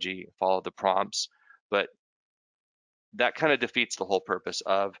strategy, follow the prompts, but that kind of defeats the whole purpose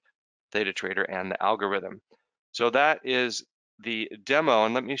of ThetaTrader and the algorithm. So that is the demo,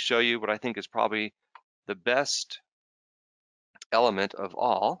 and let me show you what I think is probably the best element of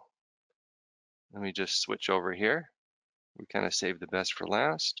all. Let me just switch over here. We kind of saved the best for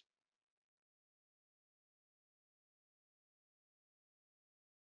last.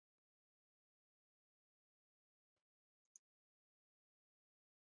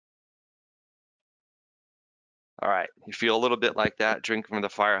 All right, you feel a little bit like that, drink from the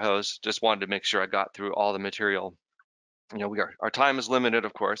fire hose. Just wanted to make sure I got through all the material. You know, our time is limited,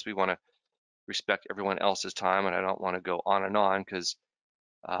 of course. We want to respect everyone else's time, and I don't want to go on and on because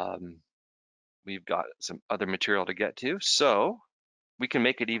we've got some other material to get to. So we can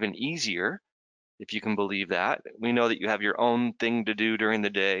make it even easier, if you can believe that. We know that you have your own thing to do during the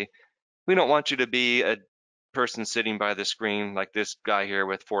day. We don't want you to be a person sitting by the screen like this guy here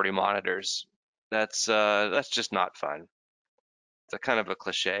with 40 monitors. That's just not fun. It's a kind of a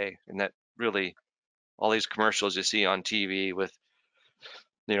cliche, and that really all these commercials you see on TV with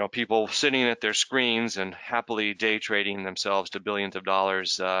people sitting at their screens and happily day trading themselves to billions of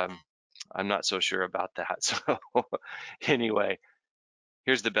dollars. I'm not so sure about that. So anyway,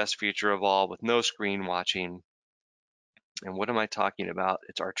 here's the best feature of all with no screen watching. And what am I talking about?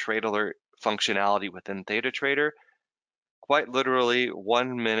 It's our trade alert functionality within ThetaTrader. Quite literally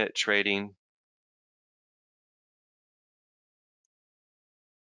 1 minute trading.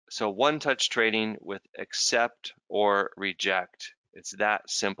 So one touch trading with accept or reject. It's that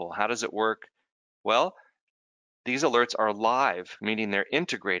simple. How does it work? Well, these alerts are live, meaning they're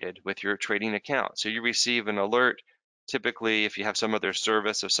integrated with your trading account. So you receive an alert. Typically, if you have some other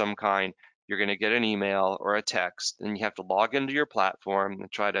service of some kind, you're going to get an email or a text, and you have to log into your platform and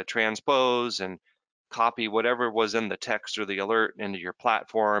try to transpose and copy whatever was in the text or the alert into your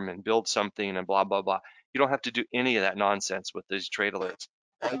platform and build something and blah, blah, blah. You don't have to do any of that nonsense with these trade alerts.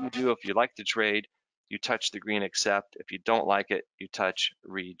 All you do, if you like the trade, you touch the green accept. If you don't like it, you touch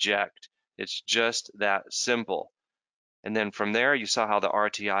reject. It's just that simple. And then from there, you saw how the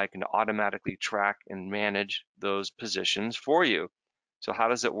RTI can automatically track and manage those positions for you. So how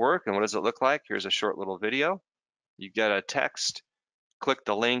does it work and what does it look like? Here's a short little video. You get a text, click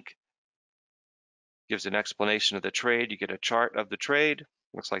the link, gives an explanation of the trade. You get a chart of the trade.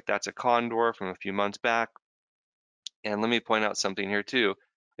 Looks like that's a condor from a few months back. And let me point out something here too.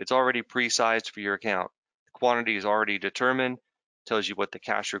 It's already pre-sized for your account. The quantity is already determined, tells you what the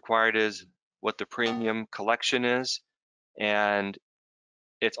cash required is, what the premium collection is, and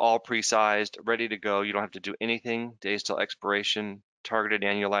it's all pre-sized, ready to go. You don't have to do anything. Days till expiration, targeted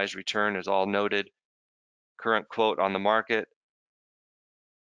annualized return is all noted. Current quote on the market.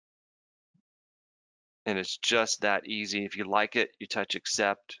 And it's just that easy. If you like it, you touch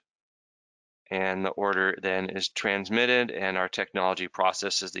accept, and the order then is transmitted, and our technology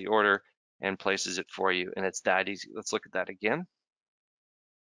processes the order and places it for you. And it's that easy. Let's look at that again.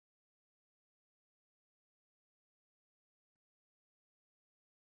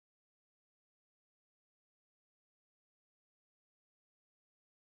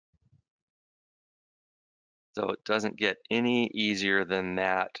 So it doesn't get any easier than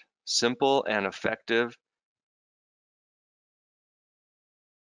that. Simple and effective.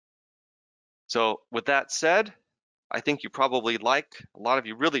 So with that said, I think you probably a lot of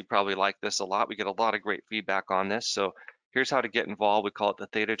you really probably like this a lot. We get a lot of great feedback on this. So here's how to get involved. We call it the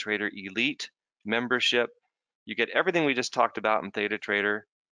Theta Trader Elite membership. You get everything we just talked about in Theta Trader,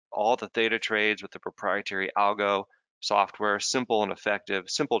 all the Theta trades with the proprietary algo software, simple and effective,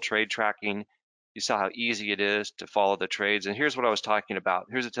 simple trade tracking. You saw how easy it is to follow the trades. And here's what I was talking about.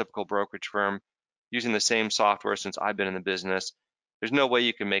 Here's a typical brokerage firm using the same software since I've been in the business. There's no way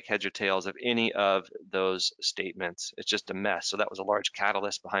you can make heads or tails of any of those statements. It's just a mess. So that was a large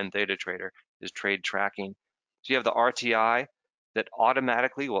catalyst behind Theta Trader, is trade tracking. So you have the RTI that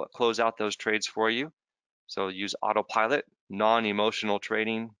automatically will close out those trades for you. So use autopilot, non-emotional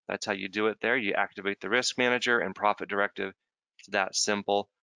trading. That's how you do it there. You activate the risk manager and profit directive. It's that simple.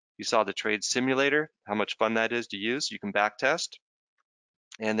 You saw the trade simulator, how much fun that is to use. You can back test.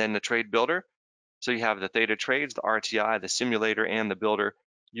 And then the trade builder. So you have the Theta trades, the RTI, the simulator, and the builder,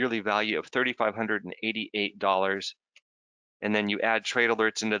 yearly value of $3,588. And then you add trade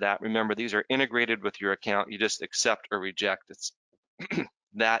alerts into that. Remember, these are integrated with your account. You just accept or reject. It's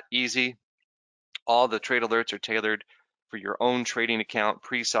that easy. All the trade alerts are tailored for your own trading account,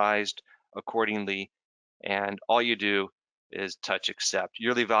 pre-sized accordingly. And all you do is touch accept.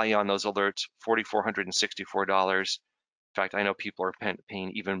 Yearly value on those alerts, $4,464. In fact, I know people are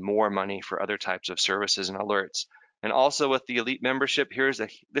paying even more money for other types of services and alerts. And also with the Elite membership,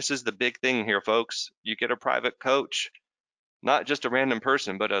 this is the big thing here, folks. You get a private coach, not just a random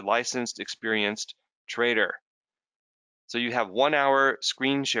person, but a licensed, experienced trader. So you have 1 hour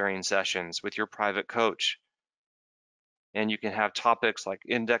screen sharing sessions with your private coach. And you can have topics like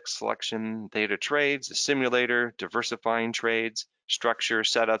index selection, Theta trades, the simulator, diversifying trades, structure,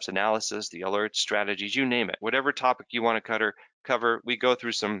 setups, analysis, the alerts, strategies, you name it. Whatever topic you want to cover, we go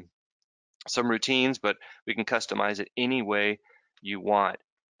through some routines, but we can customize it any way you want.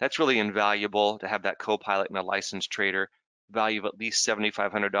 That's really invaluable to have that co-pilot and a licensed trader, value of at least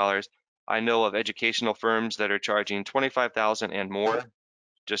 $7,500. I know of educational firms that are charging $25,000 and more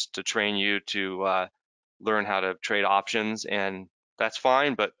just to train you to learn how to trade options, and that's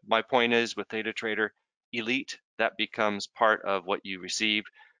fine. But my point is, with Theta Trader Elite, that becomes part of what you receive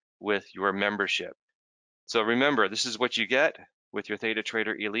with your membership. So remember, this is what you get with your Theta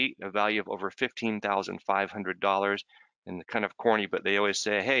Trader Elite, a value of over $15,500. And kind of corny, but they always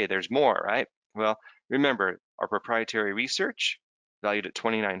say, hey, there's more, right? Well, remember, our proprietary research valued at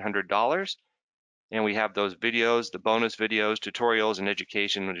 $2,900. And we have those videos, the bonus videos, tutorials, and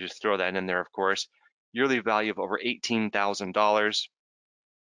education. We'll just throw that in there, of course. Yearly value of over $18,000.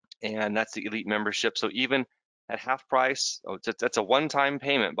 And that's the Elite membership. So even at half price, that's a one-time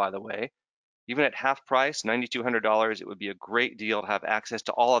payment, by the way. Even at half price, $9,200, it would be a great deal to have access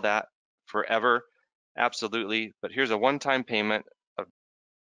to all of that forever. Absolutely. But here's a one-time payment of,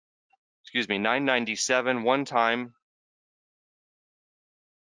 $997 one time.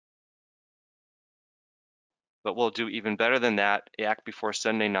 But we'll do even better than that. Act before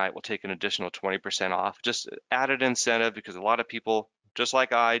Sunday night, we'll take an additional 20% off. Just added incentive, because a lot of people, just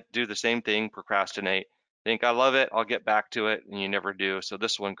like I, do the same thing, procrastinate. Think, I love it, I'll get back to it, and you never do. So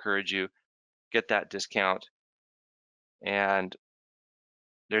this will encourage you get that discount. And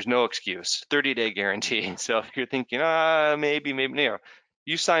there's no excuse, 30-day guarantee. So if you're thinking, maybe,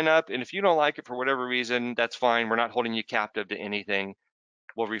 you sign up, and if you don't like it for whatever reason, that's fine. We're not holding you captive to anything.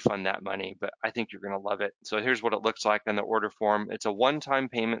 We'll refund that money, but I think you're going to love it. So here's what it looks like on the order form. It's a one-time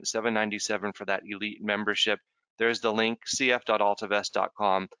payment, $797 for that elite membership. There's the link,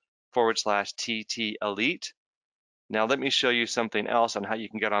 cf.altivest.com/TT Elite. Now let me show you something else on how you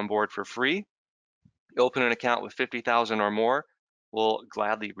can get on board for free. Open an account with 50,000 or more. We'll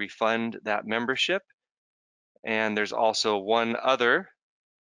gladly refund that membership. And there's also one other.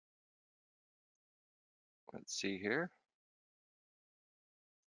 Let's see here.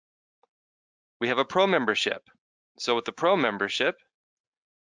 We have a pro membership. So with the pro membership,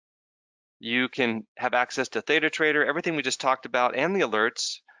 you can have access to Theta Trader, everything we just talked about, and the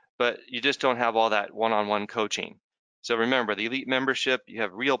alerts, but you just don't have all that one-on-one coaching. So remember, the elite membership, you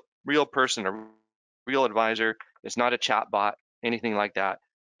have real person, a real advisor. It's not a chat bot, anything like that.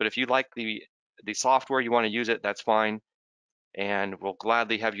 But if you like the software, you want to use it, that's fine. And we'll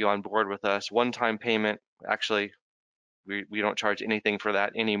gladly have you on board with us. One-time payment. Actually, we don't charge anything for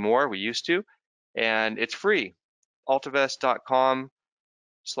that anymore. We used to. And it's free.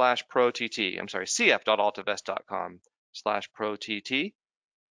 altivest.com/ProTT. I'm sorry, cf.altivest.com/ProTT.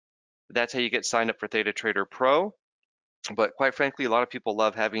 That's how you get signed up for Theta Trader Pro. But quite frankly, a lot of people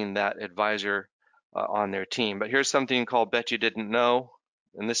love having that advisor on their team. But here's something called Bet You Didn't Know.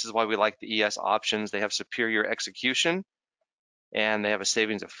 And this is why we like the ES options. They have superior execution, and they have a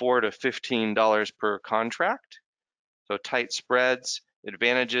savings of $4 to $15 per contract. So tight spreads,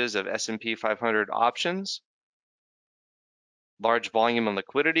 advantages of S&P 500 options, large volume and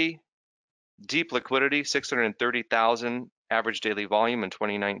liquidity, deep liquidity, 630,000 average daily volume in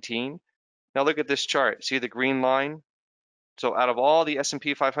 2019. Now look at this chart. See the green line? So out of all the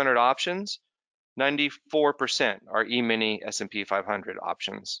S&P 500 options, 94% are E-mini S&P 500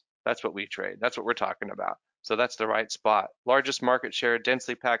 options. That's what we trade. That's what we're talking about. So that's the right spot. Largest market share,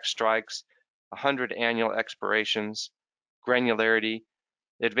 densely packed strikes, 100 annual expirations, granularity.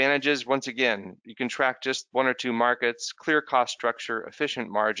 Advantages, once again, you can track just one or two markets, clear cost structure, efficient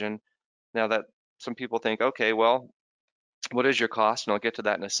margin. Now that some people think, okay, well, what is your cost? And I'll get to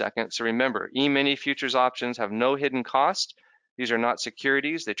that in a second. So remember, E-mini futures options have no hidden cost. These are not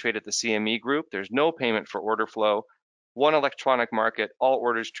securities. They trade at the CME group. There's no payment for order flow. One electronic market, all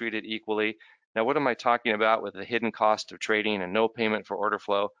orders treated equally. Now, what am I talking about with the hidden cost of trading and no payment for order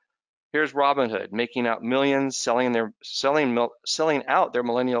flow? Here's Robinhood making out millions, selling out their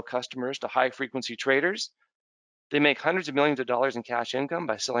millennial customers to high frequency traders. They make hundreds of millions of dollars in cash income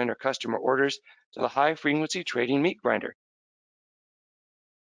by selling their customer orders to the high frequency trading meat grinder.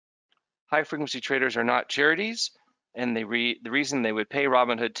 High frequency traders are not charities, and the reason they would pay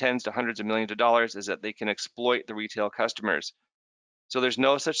Robinhood tens to hundreds of millions of dollars is that they can exploit the retail customers. So there's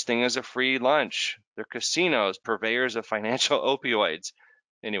no such thing as a free lunch. They're casinos, purveyors of financial opioids.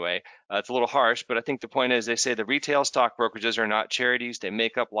 Anyway, it's a little harsh, but I think the point is they say the retail stock brokerages are not charities. They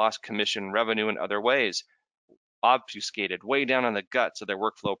make up lost commission revenue in other ways, obfuscated way down on the guts of their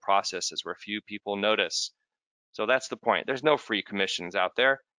workflow processes where few people notice. So that's the point. There's no free commissions out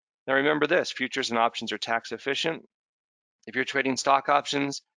there. Now remember this, futures and options are tax efficient. If you're trading stock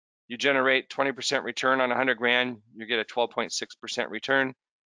options, you generate 20% return on 100 grand, you get a 12.6% return.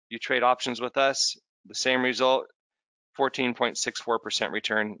 You trade options with us, the same result, 14.64%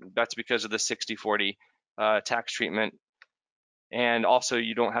 return. That's because of the 60-40 tax treatment. And also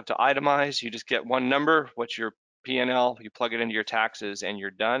you don't have to itemize, you just get one number, what's your P&L, you plug it into your taxes and you're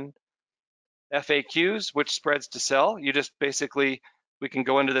done. FAQs, which spreads to sell, you just basically, we can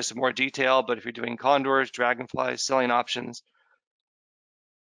go into this in more detail, but if you're doing condors, dragonflies, selling options,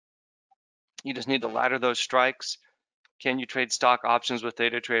 you just need to ladder those strikes. Can you trade stock options with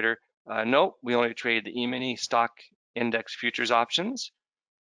Theta Trader? No, we only trade the E-mini stock index futures options.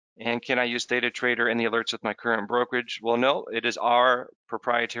 And can I use Theta Trader in the alerts with my current brokerage? Well, no, it is our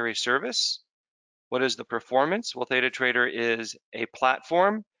proprietary service. What is the performance? Well, Theta Trader is a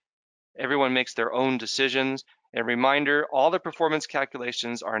platform. Everyone makes their own decisions. And reminder, all the performance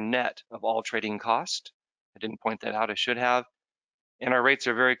calculations are net of all trading cost. I didn't point that out, I should have. And our rates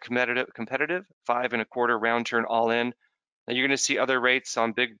are very competitive, 5.25 round turn all in. Now you're going to see other rates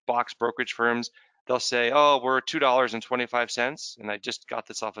on big box brokerage firms. They'll say, oh, we're $2.25, and I just got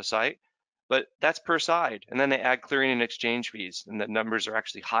this off a site, but that's per side. And then they add clearing and exchange fees, and the numbers are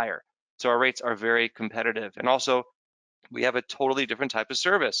actually higher. So our rates are very competitive. And also, we have a totally different type of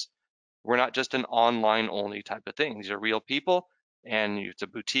service. We're not just an online only type of thing. These are real people, and it's a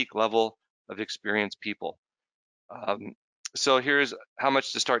boutique level of experienced people. So here's how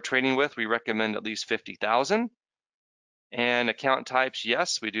much to start trading with. We recommend at least 50,000. And account types,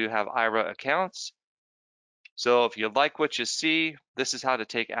 yes, we do have IRA accounts. So if you like what you see, this is how to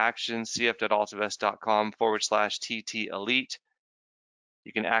take action, cf.altivest.com/TT Elite.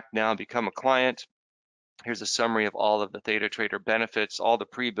 You can act now, become a client. Here's a summary of all of the Theta Trader benefits, all the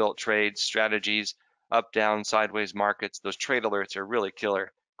pre-built trades, strategies, up, down, sideways markets. Those trade alerts are really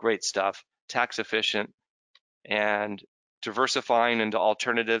killer. Great stuff. Tax efficient, and diversifying into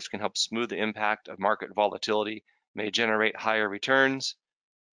alternatives can help smooth the impact of market volatility, may generate higher returns.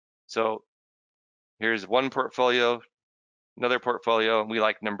 So here's one portfolio, another portfolio. We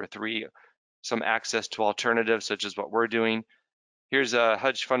like number 3, some access to alternatives such as what we're doing. Here's a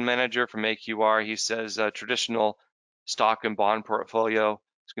hedge fund manager from AQR. He says a traditional stock and bond portfolio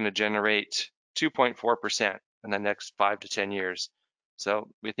is going to generate 2.4% in the next 5 to 10 years. So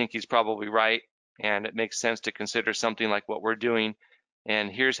we think he's probably right, and it makes sense to consider something like what we're doing.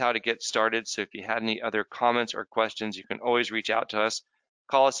 And here's how to get started. So if you had any other comments or questions, you can always reach out to us.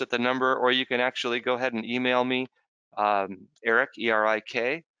 Call us at the number, or you can actually go ahead and email me, Erik,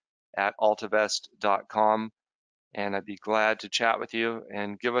 E-R-I-K, at altivest.com. And I'd be glad to chat with you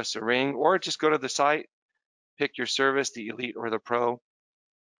and give us a ring, or just go to the site, pick your service, the Elite or the Pro,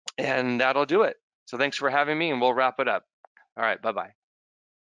 and that'll do it. So thanks for having me, and we'll wrap it up. All right, bye-bye.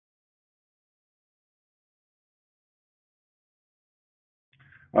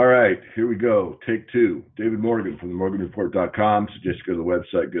 All right, here we go. Take 2. David Morgan from themorganreport.com. Suggest you go to the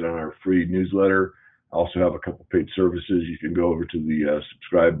website, get on our free newsletter. I also have a couple paid services. You can go over to the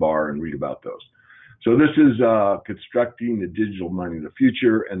subscribe bar and read about those. So this is constructing the digital money of the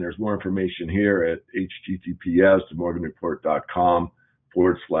future, and there's more information here at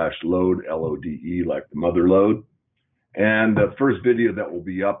https://morganreport.com/load, LODE, like the mother load. And the first video that will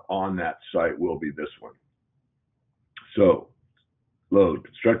be up on that site will be this one. So, load,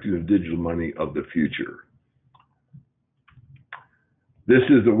 constructing the digital money of the future. This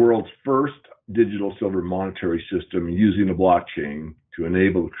is the world's first digital silver monetary system using a blockchain to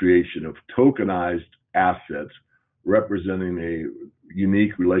enable the creation of tokenized assets representing a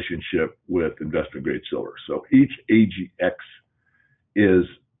unique relationship with investment-grade silver. So each AGX is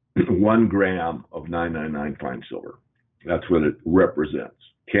 1 gram of 999 fine silver. That's what it represents.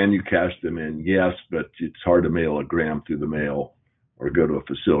 Can you cash them in? Yes, but it's hard to mail a gram through the mail or go to a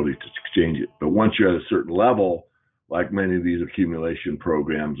facility to exchange it. But once you're at a certain level, like many of these accumulation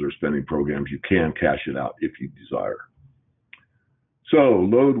programs or spending programs, you can cash it out if you desire. So,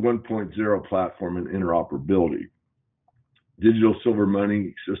 Load 1.0 platform and interoperability. Digital silver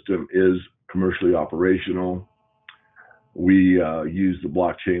money system is commercially operational. We use the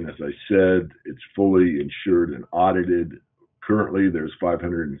blockchain, as I said. It's fully insured and audited. Currently, there's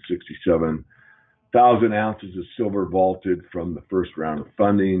 567,000 ounces of silver vaulted from the first round of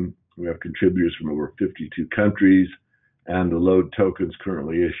funding. We have contributors from over 52 countries, and the Load tokens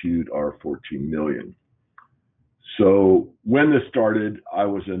currently issued are 14 million. So when this started, I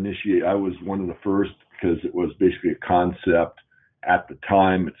was one of the first, because it was basically a concept at the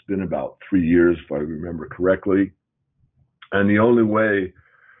time. It's been about 3 years, if I remember correctly. And the only way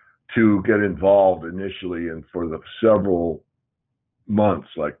to get involved initially and for the several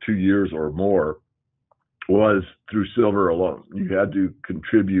months, like 2 years or more, was through silver alone. You had to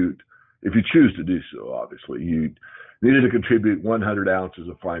contribute, if you choose to do so, obviously. You needed to contribute 100 ounces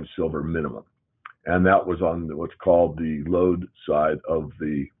of fine silver minimum. And that was on what's called the Load side of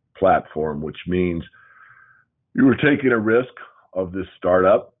the platform, which means you were taking a risk of this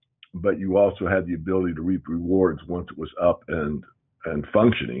startup, but you also had the ability to reap rewards once it was up and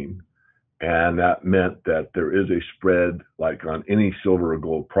functioning. And that meant that there is a spread, like on any silver or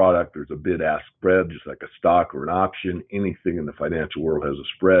gold product, there's a bid-ask spread, just like a stock or an option. Anything in the financial world has a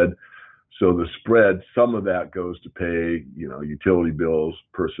spread. So the spread, some of that goes to pay, utility bills,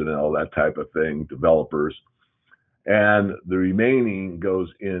 personnel, that type of thing, developers. And the remaining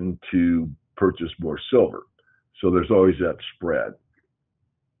goes in to purchase more silver. So there's always that spread.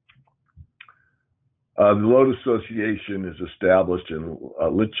 The Load Association is established in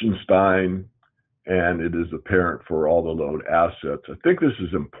Liechtenstein, and it is a parent for all the Load assets. I think this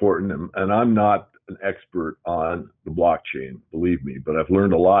is important, and I'm not an expert on the blockchain, believe me, but I've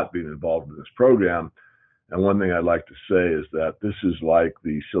learned a lot being involved in this program. And one thing I'd like to say is that this is like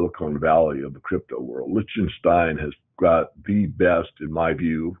the Silicon Valley of the crypto world. Liechtenstein has got the best, in my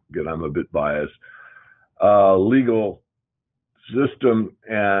view, again, I'm a bit biased, legal system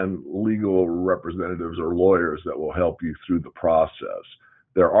and legal representatives or lawyers that will help you through the process.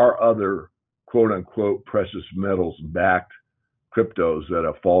 There are other quote unquote precious metals backed cryptos that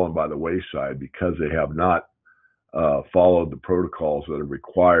have fallen by the wayside because they have not followed the protocols that are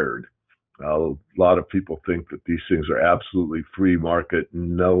required. A lot of people think that these things are absolutely free market,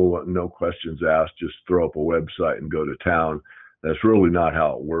 no questions asked, just throw up a website and go to town. That's really not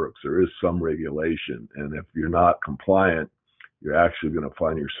how it works. There is some regulation, and if you're not compliant, you're actually going to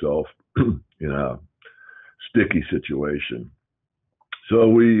find yourself in a sticky situation. So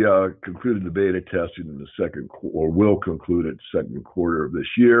we concluded the beta testing in the second quarter, or will conclude it second quarter of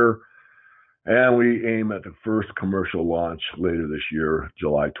this year. And we aim at the first commercial launch later this year,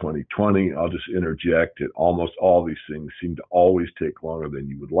 July 2020. I'll just interject that almost all these things seem to always take longer than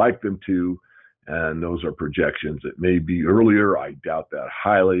you would like them to. And those are projections. It may be earlier. I doubt that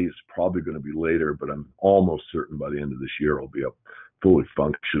highly. It's probably going to be later, but I'm almost certain by the end of this year it'll be fully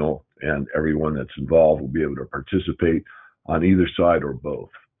functional, and everyone that's involved will be able to participate on either side or both.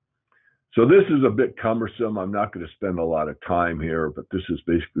 So this is a bit cumbersome. I'm not going to spend a lot of time here, but this is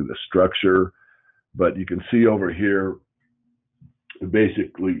basically the structure. But you can see over here,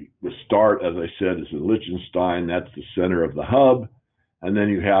 basically the start, as I said, is in Liechtenstein. That's the center of the hub. And then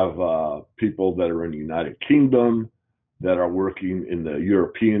you have people that are in the United Kingdom that are working in the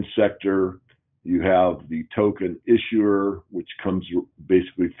European sector. You have the token issuer, which comes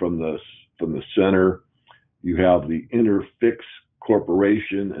basically from the center. You have the Interfix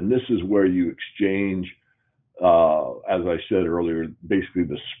Corporation, and this is where you exchange, as I said earlier, basically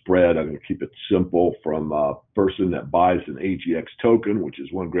the spread. I'm going to keep it simple, from a person that buys an AGX token, which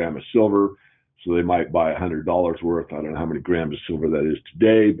is 1 gram of silver. So they might buy $100 worth. I don't know how many grams of silver that is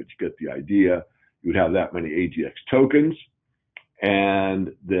today, but you get the idea. You would have that many AGX tokens,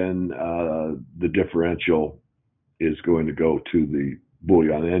 and then the differential is going to go to the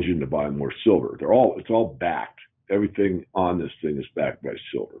bullion engine to buy more silver. It's all backed. Everything on this thing is backed by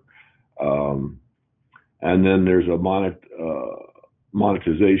silver. And then there's a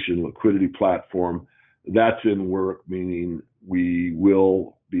monetization liquidity platform. That's in work, meaning we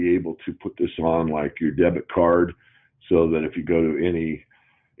will be able to put this on like your debit card, so that if you go to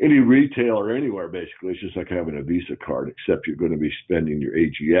any retailer anywhere, basically, it's just like having a Visa card, except you're going to be spending your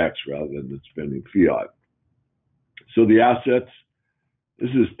AGX rather than spending fiat. So the assets,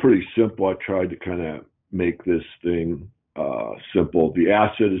 this is pretty simple. I tried to kind of make this thing simple. The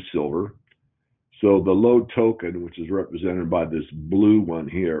asset is silver. So the load token, which is represented by this blue one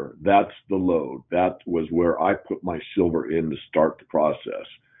here, that's the load. That was where I put my silver in to start the process,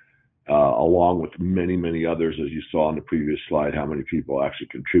 along with many, many others, as you saw on the previous slide, how many people actually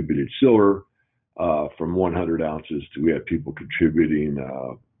contributed silver from 100 ounces to, we had people contributing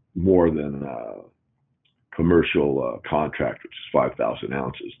more than commercial contract, which is 5,000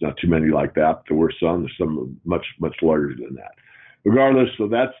 ounces. Not too many like that. There were some. There's some much, much larger than that. Regardless, so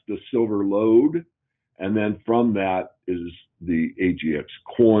that's the silver load. And then from that is the AGX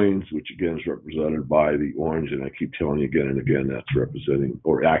coins, which again is represented by the orange. And I keep telling you again and again, that's representing,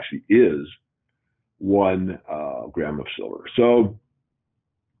 or actually is, 1 gram of silver. So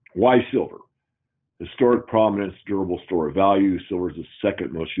why silver? Historic prominence, durable store of value. Silver is the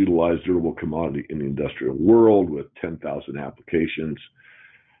second most utilized durable commodity in the industrial world, with 10,000 applications.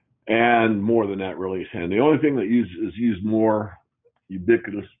 And more than that really is handy. The only thing that is used more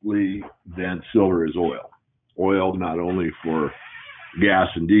ubiquitously than silver is oil. Oil, not only for gas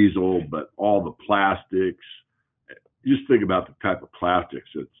and diesel, but all the plastics. Just think about the type of plastics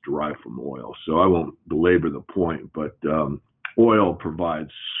that's derived from oil. So I won't belabor the point, but oil provides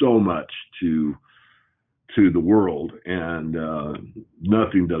so much to the world, and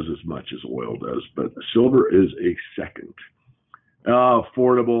nothing does as much as oil does. But silver is a second.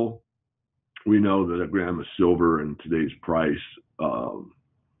 Affordable. We know that a gram of silver in today's price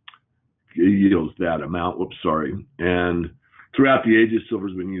yields that amount. And throughout the ages, silver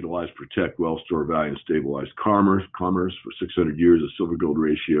has been utilized to protect wealth, store value, and stabilize commerce. For 600 years, the silver-gold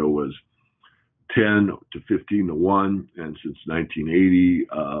ratio was 10 to 15 to 1, and since 1980,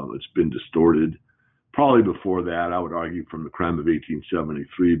 it's been distorted. Probably before that, I would argue from the crime of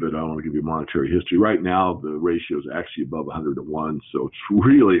 1873, but I don't want to give you monetary history. Right now, the ratio is actually above 100 to 1, so it's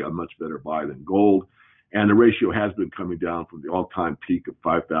really a much better buy than gold. And the ratio has been coming down from the all-time peak of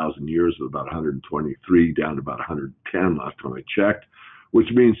 5,000 years of about 123 down to about 110 last time I checked,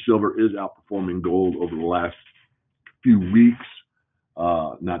 which means silver is outperforming gold over the last few weeks.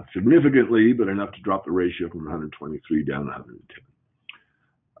 Not significantly, but enough to drop the ratio from 123 down to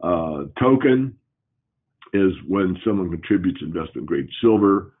 110. Token is when someone contributes investment-grade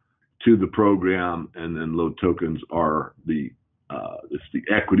silver to the program, and then load tokens are it's the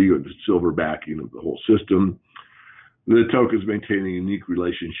equity or the silver backing of the whole system. The tokens maintain a unique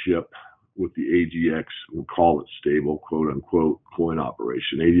relationship with the AGX, we'll call it stable, quote unquote, coin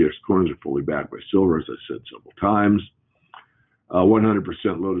operation. AGX coins are fully backed by silver, as I said several times. 100%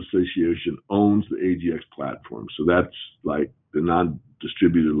 Load Association owns the AGX platform. So that's like the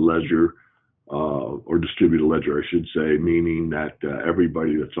non-distributed ledger, or distributed ledger, I should say, meaning that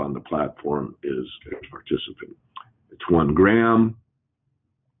everybody that's on the platform is a participant. It's 1 gram.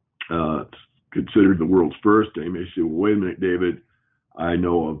 It's considered the world's first. They may say, well, wait a minute, David, I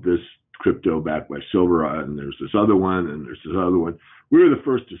know of this crypto backed by silver, and there's this other one, and there's this other one. We were the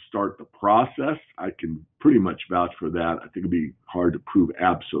first to start the process. I can pretty much vouch for that. I think it'd be hard to prove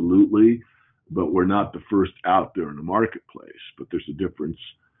absolutely, but we're not the first out there in the marketplace. But there's a difference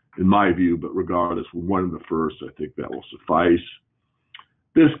in my view, but regardless, we're one of the first. I think that will suffice.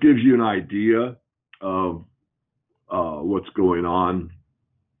 This gives you an idea of what's going on,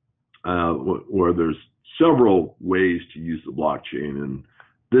 where there's several ways to use the blockchain, and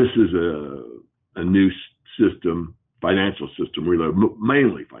this is a new system, financial system, really,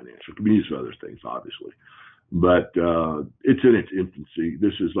 mainly financial. It can be used for other things, obviously, but it's in its infancy.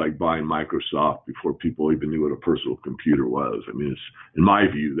 This is like buying Microsoft before people even knew what a personal computer was. I mean, it's, in my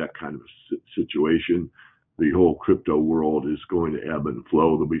view, that kind of a situation. The whole crypto world is going to ebb and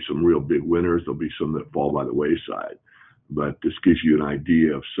flow. There'll be some real big winners. There'll be some that fall by the wayside. But this gives you an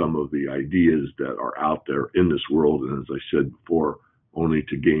idea of some of the ideas that are out there in this world. And as I said before, only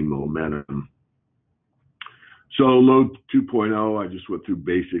to gain momentum. So Load 2.0, I just went through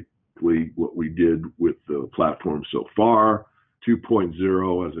basically what we did with the platform so far.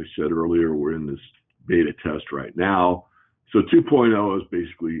 2.0, as I said earlier, we're in this beta test right now. So 2.0 is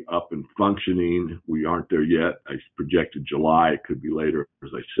basically up and functioning. We aren't there yet. I projected July. It could be later.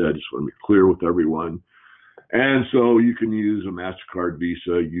 As I said, just want to be clear with everyone. And so you can use a MasterCard,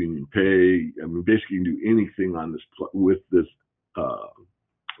 Visa, Union Pay. I mean, basically you can do anything on this with this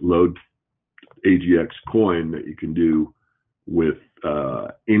Load AGX coin that you can do with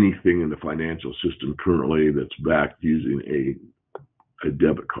anything in the financial system currently that's backed using a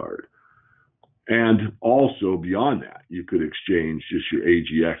debit card. And also beyond that, you could exchange just your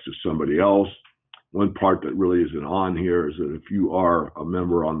AGX to somebody else. One part that really isn't on here is that if you are a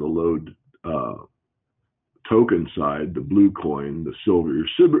member on the Load token side, the blue coin, the silver,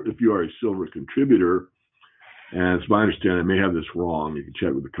 if you are a silver contributor, and it's my understanding, I may have this wrong, you can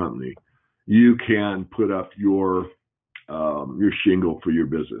check with the company, you can put up your shingle for your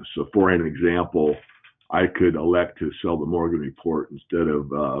business. So for an example, I could elect to sell the Morgan Report instead of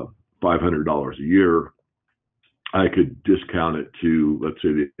 $500 a year. I could discount it to, let's say,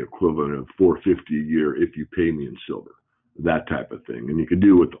 the equivalent of $450 a year if you pay me in silver, that type of thing. And you can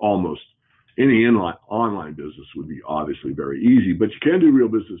do with almost any online business would be obviously very easy, but you can do real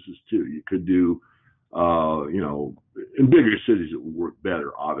businesses too. You could do, in bigger cities it would work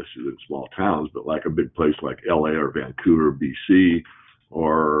better, obviously, than small towns, but like a big place like LA or Vancouver, BC,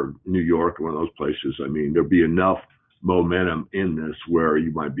 or New York, one of those places, I mean, there'd be enough momentum in this where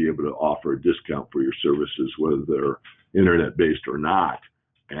you might be able to offer a discount for your services, whether they're internet-based or not,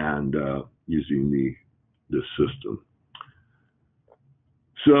 and using this system.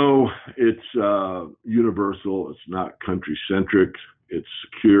 So it's universal, it's not country-centric, it's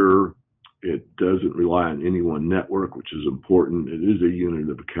secure, it doesn't rely on any one network, which is important. It is a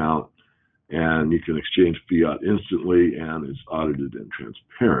unit of account, and you can exchange fiat instantly, and it's audited and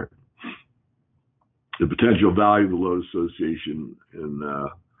transparent. The potential value of the Load Association in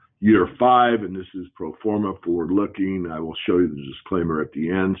year 5, and this is pro forma, forward-looking. I will show you the disclaimer at the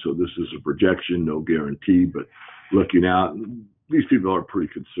end. So this is a projection, no guarantee, but looking out, these people are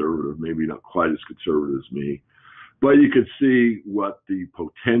pretty conservative, maybe not quite as conservative as me, but you can see what the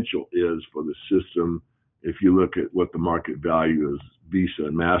potential is for the system. If you look at what the market value is, Visa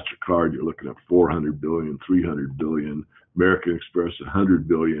and MasterCard, you're looking at 400 billion, 300 billion, American Express, 100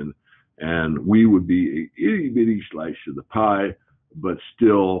 billion, and we would be a itty bitty slice of the pie, but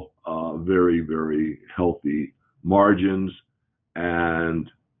still very, very healthy margins and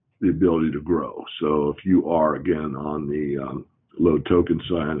the ability to grow. So if you are, again, on the Load token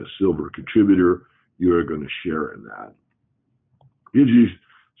side, a silver contributor, you're going to share in that. Gives you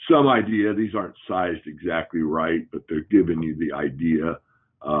some idea. These aren't sized exactly right, but they're giving you the idea,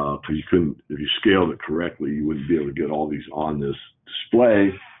 because you couldn't, if you scaled it correctly, you wouldn't be able to get all these on this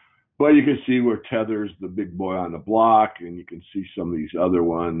display. But you can see where Tether's the big boy on the block, and you can see some of these other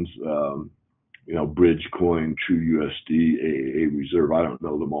ones, Bridge Coin, True USD, AAA Reserve. I don't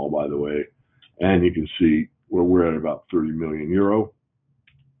know them all, by the way. And you can see where we're at about 30 million euro.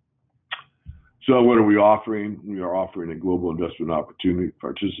 So what are we offering? We are offering a global investment opportunity to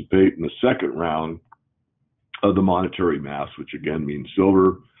participate in the second round of the monetary mass, which again means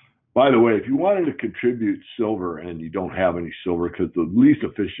silver. By the way, if you wanted to contribute silver and you don't have any silver, because the least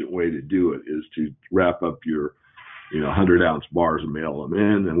efficient way to do it is to wrap up your 100-ounce bars and mail them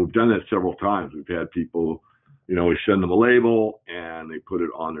in. And we've done that several times. We've had people, we send them a label and they put it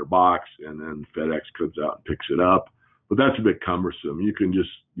on their box, and then FedEx comes out and picks it up. But that's a bit cumbersome. You can just,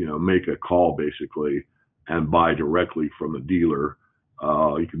 make a call basically and buy directly from a dealer.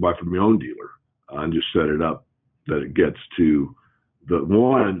 You can buy from your own dealer and just set it up that it gets to the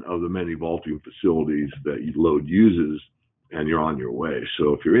one of the many vaulting facilities that Load uses, and you're on your way.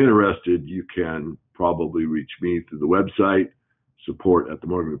 So if you're interested, you can probably reach me through the website,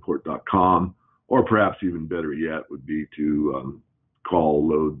 support@themorganreport.com, or perhaps even better yet would be to call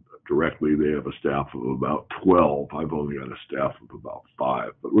Load directly. They have a staff of about 12. I've only got a staff of about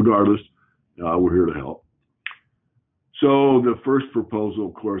 5. But regardless, we're here to help. So the first proposal,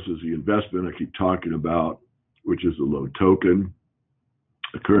 of course, is the investment I keep talking about, which is the Load token.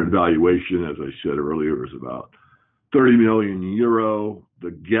 The current valuation, as I said earlier, is about 30 million euro.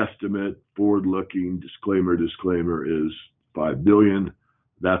 The guesstimate, forward-looking, disclaimer, is 5 billion.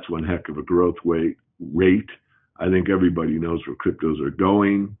 That's one heck of a growth rate. I think everybody knows where cryptos are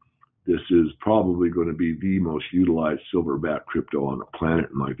going. This is probably going to be the most utilized silver-backed crypto on the planet,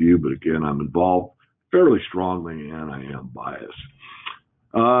 in my view. But again, I'm involved fairly strongly, and I am biased.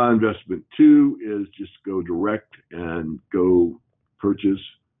 Investment 2 is just go direct and go purchase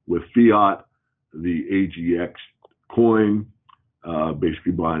with fiat the AGX coin,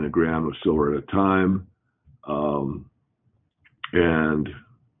 basically buying a gram of silver at a time. And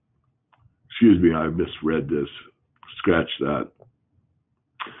excuse me, I misread this. Scratch that.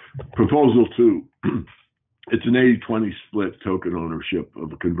 Proposal 2. It's an 80-20 split token ownership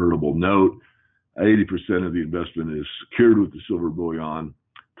of a convertible note. 80% of the investment is secured with the silver bullion.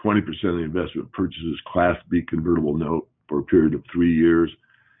 20% of the investment purchases Class B convertible note for a period of 3 years.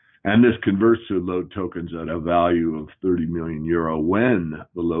 And this converts to Load tokens at a value of 30 million euro when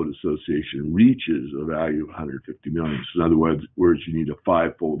the Load Association reaches a value of 150 million. So in other words, you need a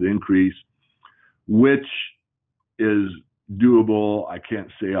 5-fold increase, which is doable. I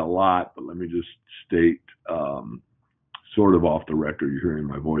can't say a lot, but let me just state, sort of off the record, you're hearing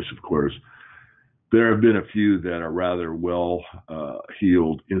my voice, of course. There have been a few that are rather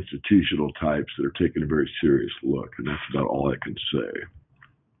well-heeled institutional types that are taking a very serious look, and that's about all I can say.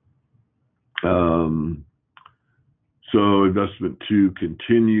 So investment 2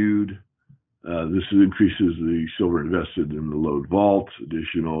 continued. This increases the silver invested in the Load vault.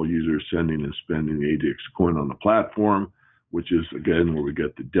 Additional users sending and spending the AGX coin on the platform, which is, again, where we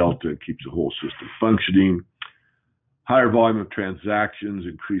get the delta, keeps the whole system functioning. Higher volume of transactions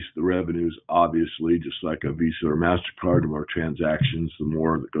increase the revenues, obviously, just like a Visa or MasterCard. The more transactions, the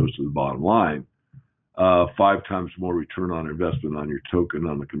more that goes to the bottom line. 5 times more return on investment on your token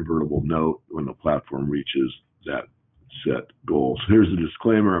on the convertible note when the platform reaches that set goal. So here's the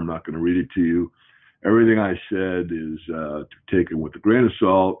disclaimer. I'm not going to read it to you. Everything I said is taken with a grain of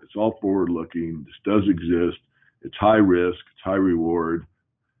salt. It's all forward-looking. This does exist. It's high risk. It's high reward.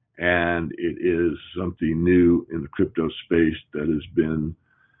 And it is something new in the crypto space that has been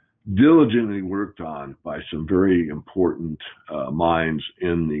diligently worked on by some very important minds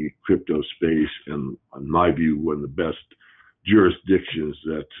in the crypto space, and in my view, one of the best jurisdictions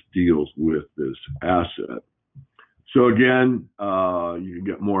that deals with this asset. So again, you can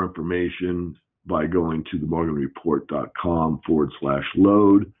get more information by going to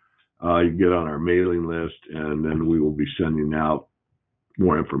themorganreport.com/load. You can get on our mailing list, and then we will be sending out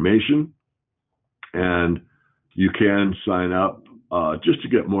more information. And you can sign up just to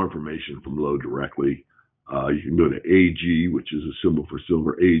get more information from Load directly. You can go to AG, which is a symbol for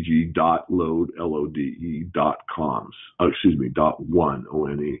silver, ag.load, LODE.com. .one,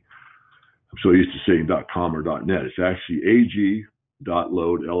 O-N-E. I'm so used to saying .com or .net. It's actually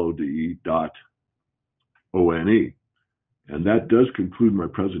ag.load, LODE.one. And that does conclude my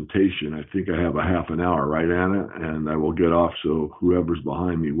presentation. I think I have a half an hour, right, Anna? And I will get off so whoever's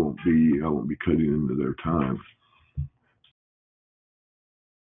behind me I won't be cutting into their time.